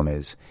the problem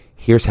is.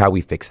 Here's how we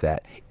fix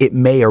that. It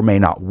may or may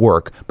not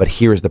work, but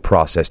here's the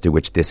process to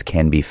which this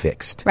can be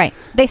fixed. Right.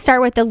 They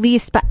start with the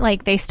least,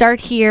 like they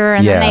start here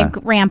and then they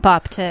ramp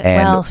up to.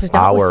 And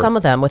not with some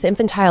of them. With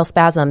infantile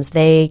spasms,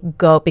 they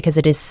go, because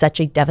it is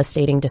such a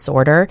devastating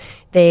disorder,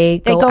 they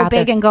go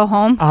big and go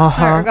home.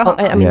 Uh-huh. Go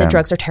home. The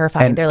drugs are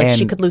terrifying. They're like,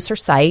 she could lose her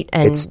sight,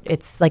 and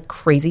it's like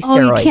crazy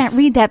steroids. You can't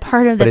read that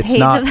part of the page.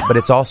 But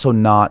it's also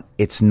not,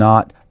 it's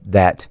not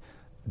that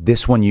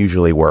this one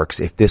usually works.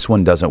 If this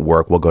one doesn't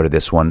work, we'll go to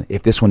this one.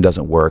 If this one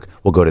doesn't work,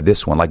 we'll go to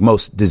this one. Like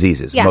most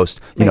diseases,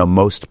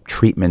 most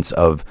treatments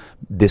of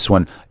this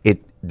one,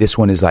 this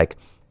one is like,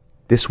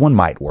 this one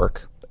might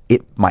work.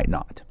 It might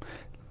not.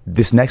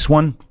 This next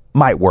one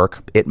might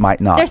work. It might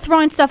not. They're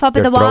throwing stuff up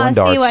at the wall and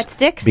see what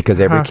sticks?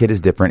 Because every kid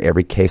is different.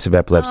 Every case of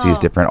epilepsy is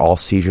different. All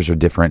seizures are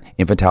different.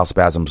 Infantile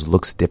spasms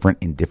looks different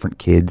in different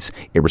kids.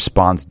 It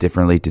responds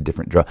differently to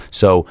different drugs.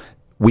 So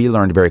we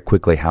learned very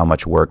quickly how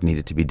much work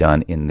needed to be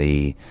done in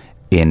the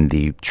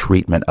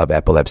treatment of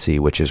epilepsy,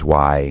 which is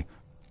why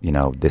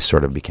this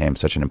sort of became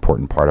such an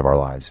important part of our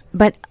lives.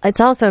 But it's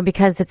also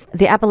because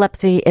the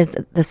epilepsy is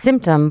the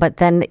symptom, but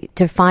then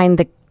to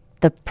find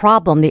the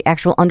problem, the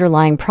actual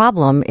underlying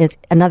problem, is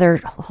another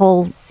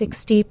whole.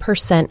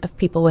 60% of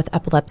people with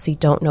epilepsy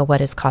don't know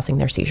what is causing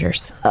their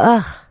seizures.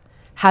 Ugh.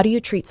 How do you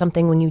treat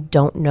something when you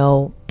don't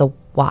know the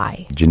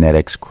why?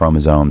 Genetics,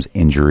 chromosomes,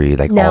 injury,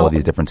 all of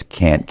these different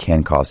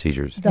can cause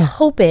seizures. The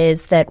hope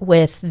is that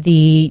with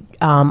the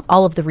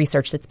all of the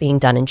research that's being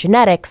done in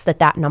genetics,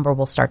 that number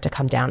will start to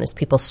come down as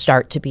people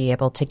start to be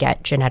able to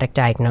get genetic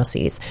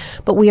diagnoses.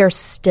 But we are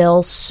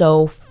still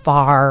so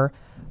far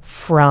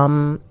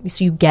from,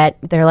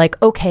 they're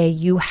like, okay,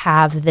 you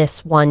have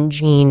this one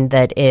gene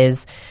that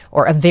is,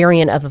 or a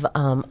variant of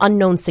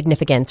unknown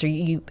significance,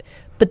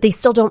 but they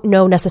still don't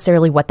know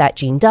necessarily what that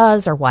gene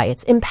does or why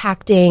it's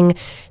impacting.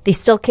 They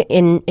still can,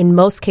 in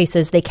most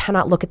cases, they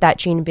cannot look at that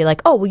gene and be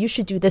like, oh, well, you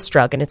should do this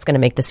drug and it's going to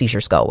make the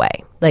seizures go away.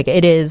 Like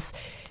it is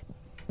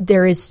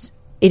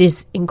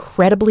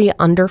incredibly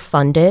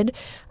underfunded.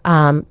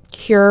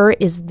 Cure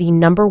is the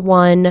number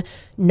one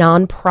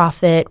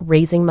nonprofit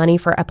raising money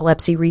for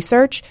epilepsy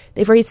research.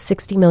 They've raised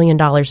 $60 million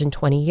in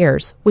 20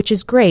 years, which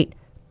is great.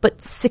 But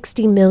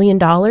 $60 million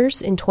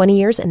in 20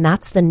 years, and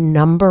that's the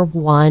number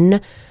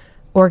one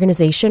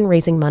organization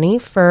raising money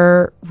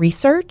for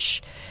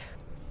research.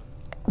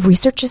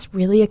 Research is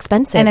really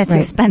expensive. And it's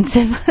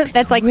expensive.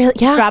 That's like really,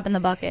 drop in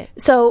the bucket.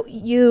 So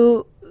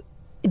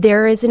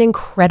there is an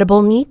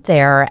incredible need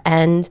there.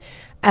 And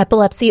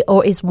epilepsy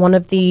is one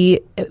of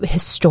the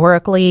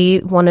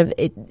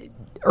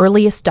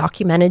earliest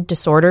documented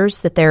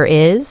disorders that there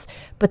is,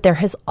 but there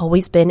has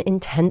always been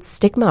intense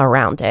stigma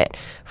around it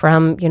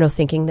from,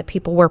 thinking that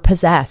people were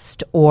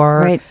possessed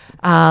or,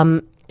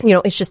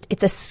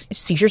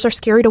 seizures are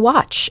scary to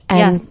watch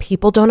and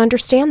people don't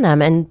understand them.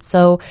 And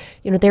so,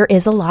 there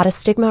is a lot of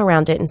stigma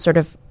around it and sort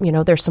of,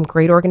 there's some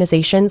great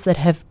organizations that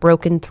have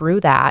broken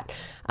through that.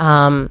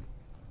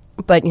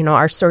 But,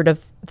 our sort of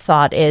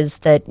thought is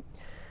that,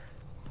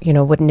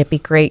 wouldn't it be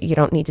great? You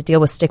don't need to deal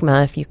with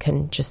stigma if you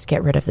can just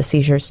get rid of the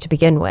seizures to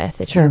begin with,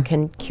 if you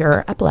can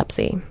cure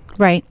epilepsy.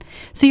 Right.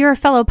 So you're a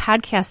fellow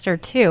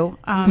podcaster too.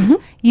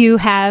 You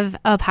have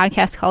a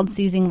podcast called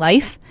Seizing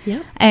Life.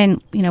 Yeah.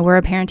 And, we're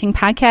a parenting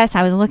podcast.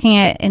 I was looking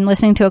at and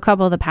listening to a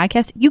couple of the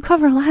podcasts. You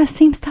cover a lot of the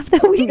same stuff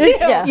that we do.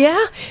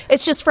 Yeah.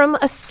 It's just from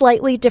a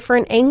slightly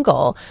different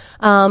angle.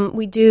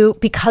 We do,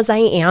 because I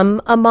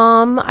am a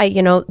mom,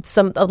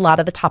 a lot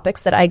of the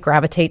topics that I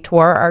gravitate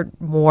toward are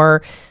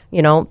more,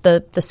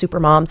 the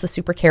super moms, the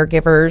super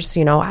caregivers,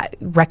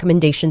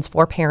 recommendations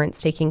for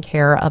parents taking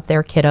care of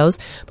their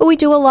kiddos. But we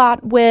do a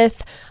lot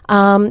with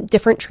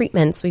different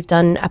treatments. We've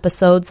done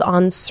episodes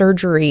on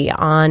surgery,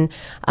 on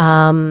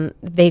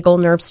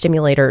vagal nerve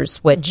stimulators,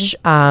 which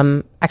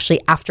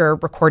actually after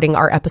recording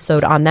our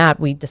episode on that,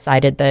 we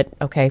decided that,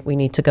 okay, we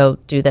need to go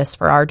do this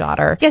for our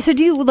daughter. Yeah, so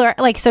do you learn,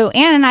 so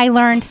Ann and I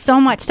learned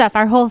so much stuff.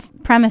 Our whole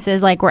premise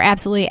is we're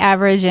absolutely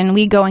average and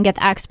we go and get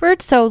the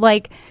experts. So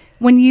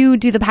when you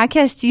do the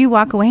podcast, do you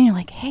walk away and you're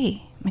like,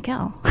 hey,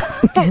 Miguel?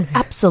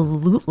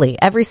 Absolutely.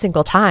 Every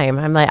single time.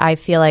 I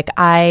feel like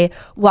I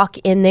walk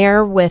in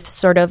there with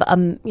sort of,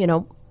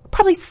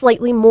 probably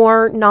slightly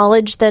more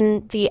knowledge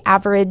than the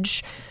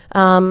average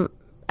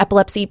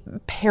epilepsy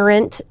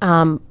parent.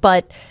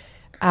 But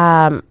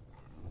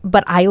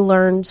I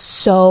learn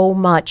so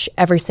much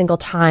every single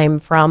time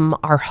from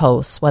our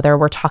hosts, whether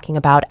we're talking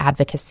about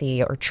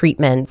advocacy or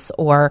treatments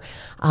or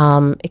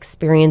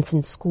experience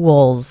in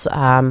schools,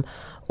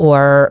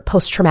 or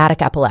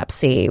post-traumatic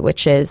epilepsy,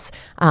 which is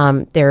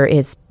there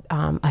is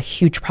a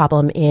huge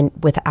problem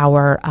with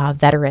our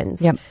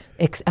veterans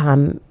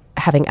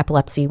having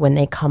epilepsy when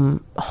they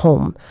come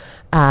home.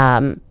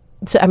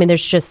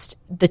 There's just,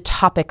 the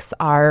topics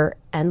are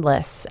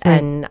endless,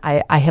 and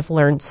I have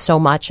learned so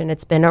much, and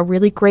it's been a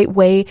really great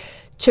way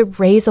to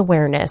raise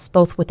awareness,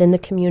 both within the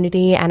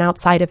community and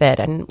outside of it.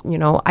 And,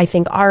 I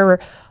think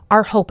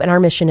our hope and our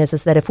mission is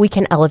that if we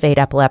can elevate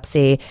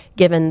epilepsy,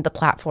 given the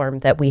platform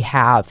that we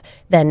have,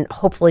 then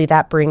hopefully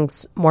that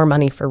brings more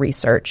money for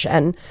research.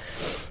 And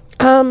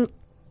there's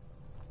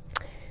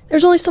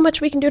only so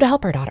much we can do to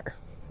help our daughter.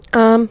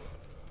 But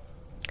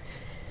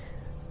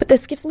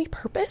this gives me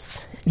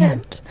purpose. Yeah.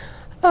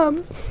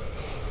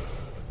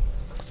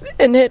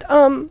 And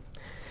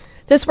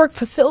this work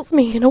fulfills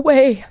me in a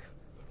way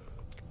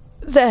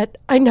that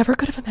I never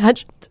could have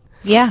imagined.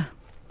 Yeah.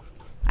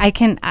 I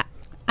can't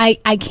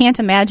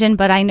imagine,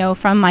 but I know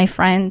from my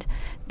friend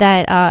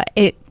that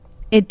it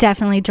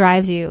definitely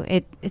drives you.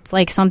 It's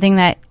like something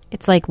that,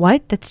 it's like,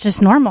 what? That's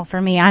just normal for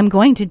me. I'm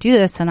going to do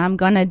this, and I'm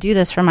going to do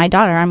this for my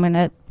daughter. I'm going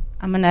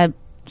to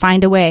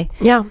find a way.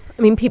 Yeah.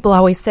 People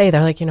always say,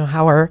 they're like,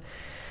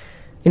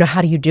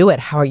 how do you do it?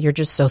 You're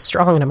just so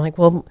strong. And I'm like,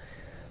 well,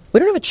 we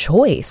don't have a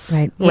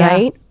choice.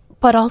 Right?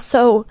 But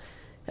also,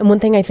 and one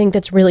thing I think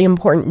that's really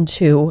important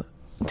to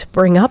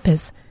bring up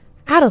is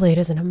Adelaide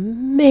is an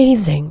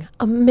amazing,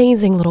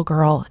 amazing little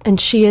girl. And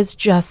she is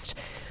just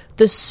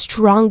the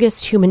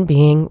strongest human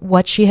being,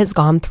 what she has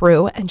gone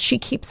through, and she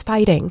keeps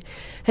fighting.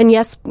 And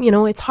yes,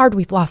 it's hard.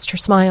 We've lost her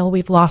smile.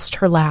 We've lost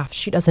her laugh.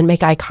 She doesn't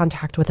make eye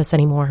contact with us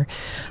anymore.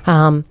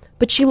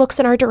 But she looks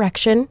in our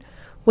direction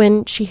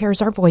when she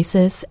hears our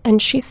voices, and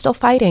she's still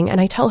fighting.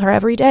 And I tell her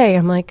every day,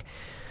 I'm like,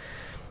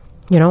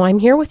 I'm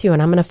here with you,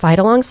 and I'm going to fight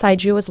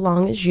alongside you as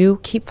long as you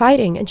keep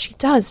fighting. And she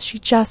does. She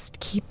just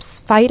keeps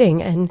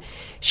fighting. And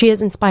she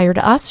has inspired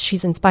us.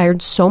 She's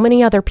inspired so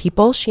many other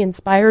people. She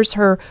inspires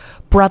her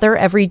brother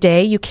every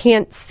day. You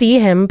can't see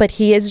him, but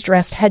he is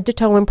dressed head to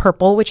toe in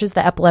purple, which is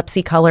the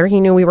epilepsy color. He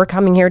knew we were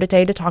coming here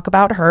today to talk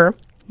about her.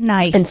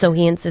 Nice. And so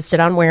he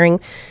insisted on wearing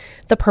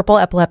the purple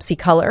epilepsy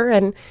color.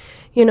 And,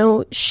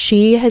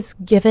 she has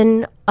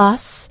given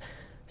us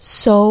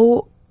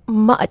so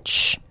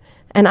much.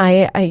 And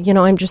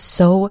I'm just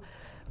so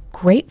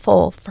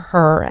grateful for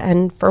her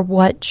and for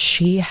what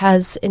she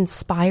has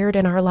inspired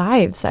in our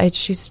lives.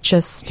 She's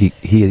just...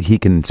 He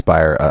can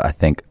inspire, I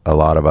think, a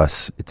lot of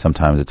us.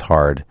 Sometimes it's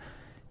hard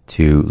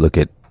to look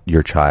at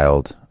your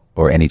child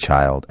or any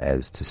child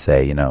as to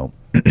say,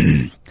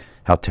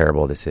 how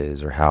terrible this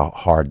is, or how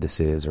hard this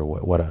is, or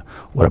what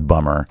a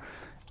bummer.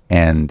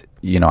 And,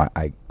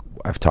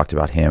 I've talked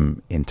about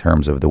him in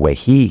terms of the way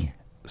he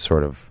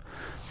sort of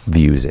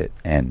views it.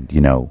 And,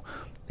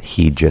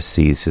 he just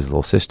sees his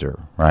little sister,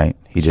 right?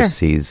 He just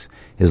sees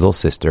his little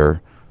sister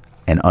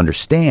and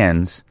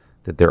understands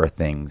that there are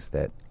things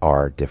that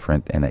are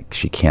different and that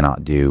she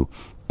cannot do,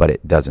 but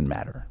it doesn't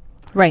matter.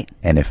 Right.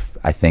 And if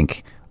I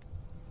think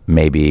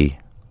maybe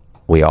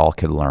we all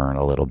could learn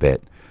a little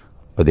bit,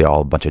 or they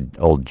all a bunch of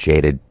old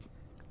jaded,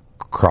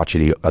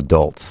 crotchety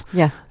adults,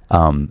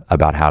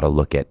 about how to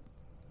look at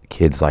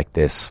kids like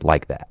this,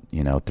 like that,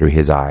 through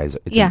his eyes.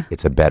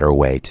 It's a better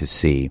way to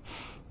see.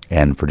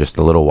 And for just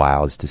a little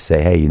while, is to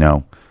say, hey, we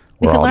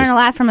could learn a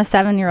lot from a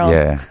 7-year-old.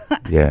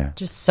 Yeah.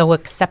 Just so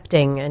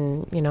accepting,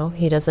 and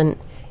he doesn't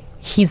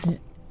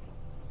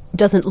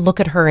look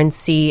at her and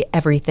see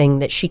everything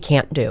that she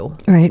can't do,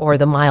 or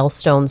the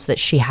milestones that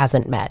she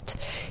hasn't met.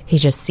 He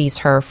just sees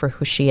her for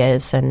who she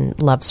is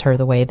and loves her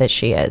the way that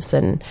she is,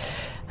 and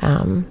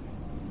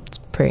it's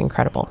pretty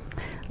incredible.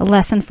 a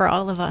lesson for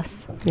all of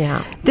us.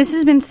 Yeah. This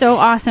has been so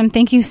awesome.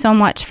 Thank you so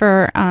much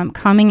for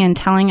coming and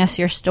telling us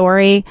your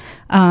story.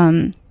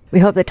 We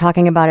hope that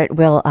talking about it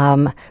will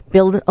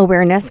build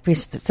awareness. We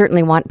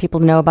certainly want people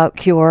to know about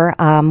CURE.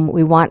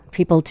 We want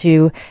people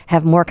to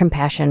have more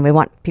compassion. We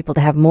want people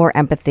to have more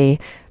empathy,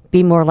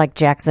 be more like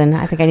Jackson.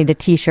 I think I need a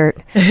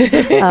T-shirt.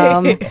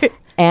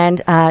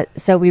 And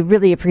so we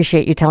really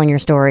appreciate you telling your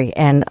story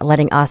and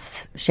letting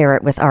us share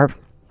it with our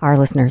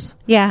listeners.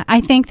 Yeah, I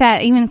think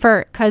that even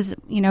because,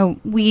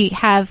 we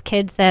have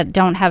kids that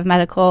don't have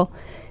medical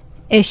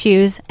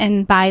issues,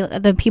 and by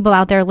the people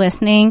out there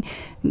listening,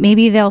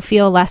 maybe they'll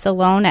feel less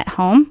alone at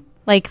home.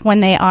 Like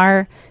when they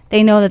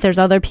know that there's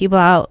other people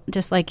out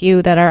just like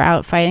you that are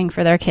out fighting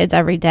for their kids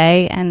every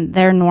day, and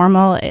their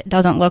normal, it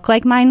doesn't look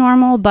like my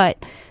normal, but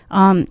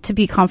to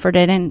be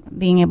comforted and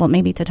being able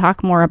maybe to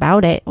talk more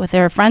about it with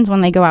their friends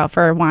when they go out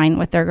for wine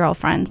with their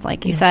girlfriends,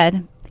 like you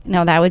said,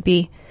 that would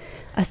be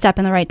a step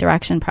in the right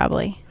direction,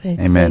 probably.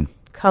 Amen.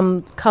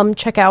 Come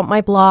check out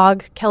my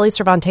blog,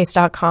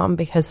 kellycervantes.com,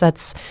 because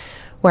that's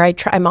where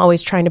I'm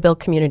always trying to build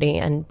community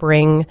and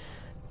bring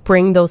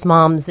those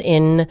moms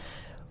in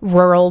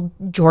rural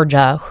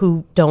Georgia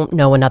who don't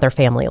know another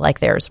family like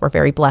theirs. We're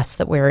very blessed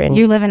that we're in.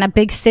 You live in a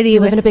big city. We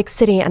live in a big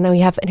city, and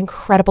we have an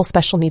incredible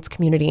special needs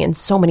community and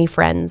so many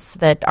friends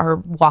that are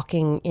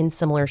walking in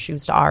similar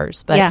shoes to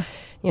ours. But,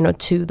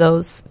 to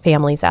those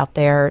families out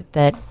there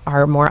that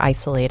are more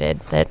isolated,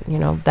 that,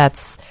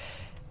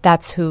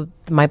 that's who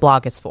my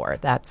blog is for.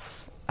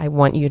 I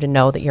want you to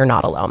know that you're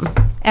not alone.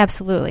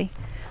 Absolutely.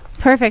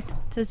 Perfect.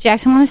 Does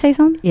Jackson want to say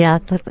something? Yeah,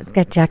 let's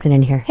get Jackson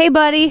in here. Hey,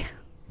 buddy.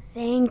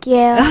 Thank you.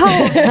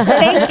 Oh,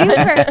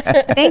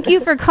 thank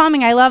you for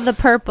coming. I love the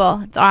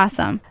purple. It's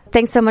awesome.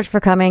 Thanks so much for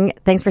coming.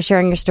 Thanks for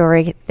sharing your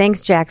story.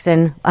 Thanks,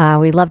 Jackson.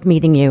 We loved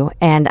meeting you.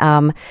 And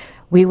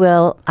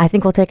I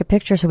think we'll take a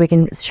picture so we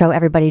can show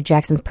everybody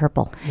Jackson's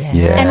purple. Yeah.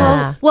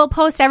 And we'll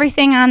post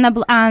everything on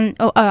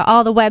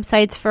all the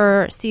websites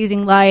for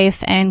Seizing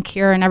Life and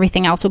Cure and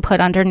everything else we'll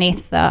put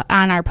underneath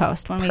on our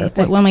post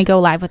when we go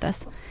live with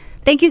this.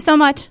 Thank you so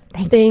much.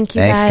 Thank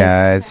you, Thanks,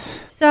 guys.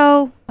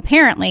 So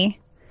apparently,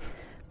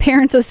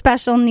 parents of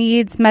special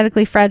needs,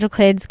 medically fragile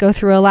kids go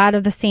through a lot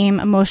of the same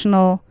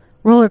emotional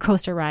roller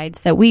coaster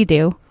rides that we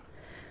do,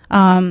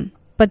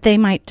 but they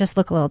might just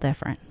look a little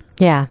different.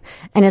 Yeah,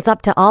 and it's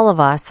up to all of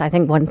us. I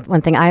think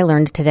one thing I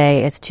learned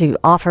today is to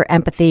offer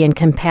empathy and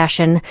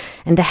compassion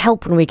and to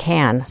help when we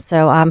can.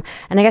 So, and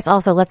I guess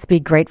also let's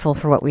be grateful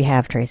for what we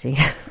have, Tracy.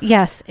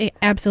 Yes,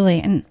 absolutely.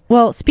 And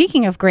well,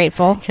 speaking of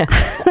grateful,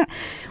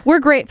 we're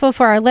grateful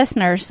for our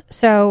listeners.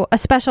 So a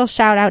special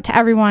shout out to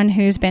everyone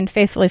who's been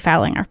faithfully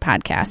following our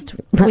podcast.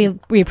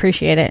 We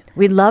appreciate it.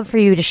 We'd love for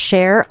you to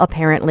share,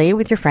 apparently,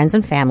 with your friends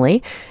and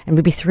family. And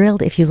we'd be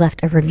thrilled if you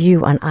left a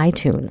review on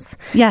iTunes.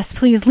 Yes,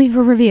 please leave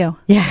a review.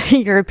 Yeah,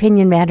 your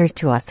opinion matters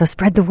to us. So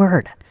spread the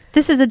word.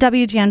 This is a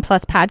WGN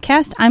Plus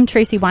podcast. I'm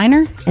Tracy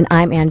Weiner. And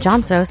I'm Ann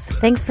Johnsos.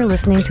 Thanks for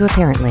listening to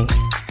Apparently.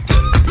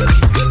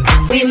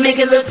 We make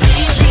it look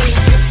easy.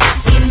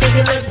 We make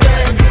it look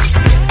good.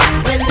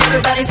 When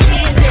everybody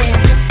sees it.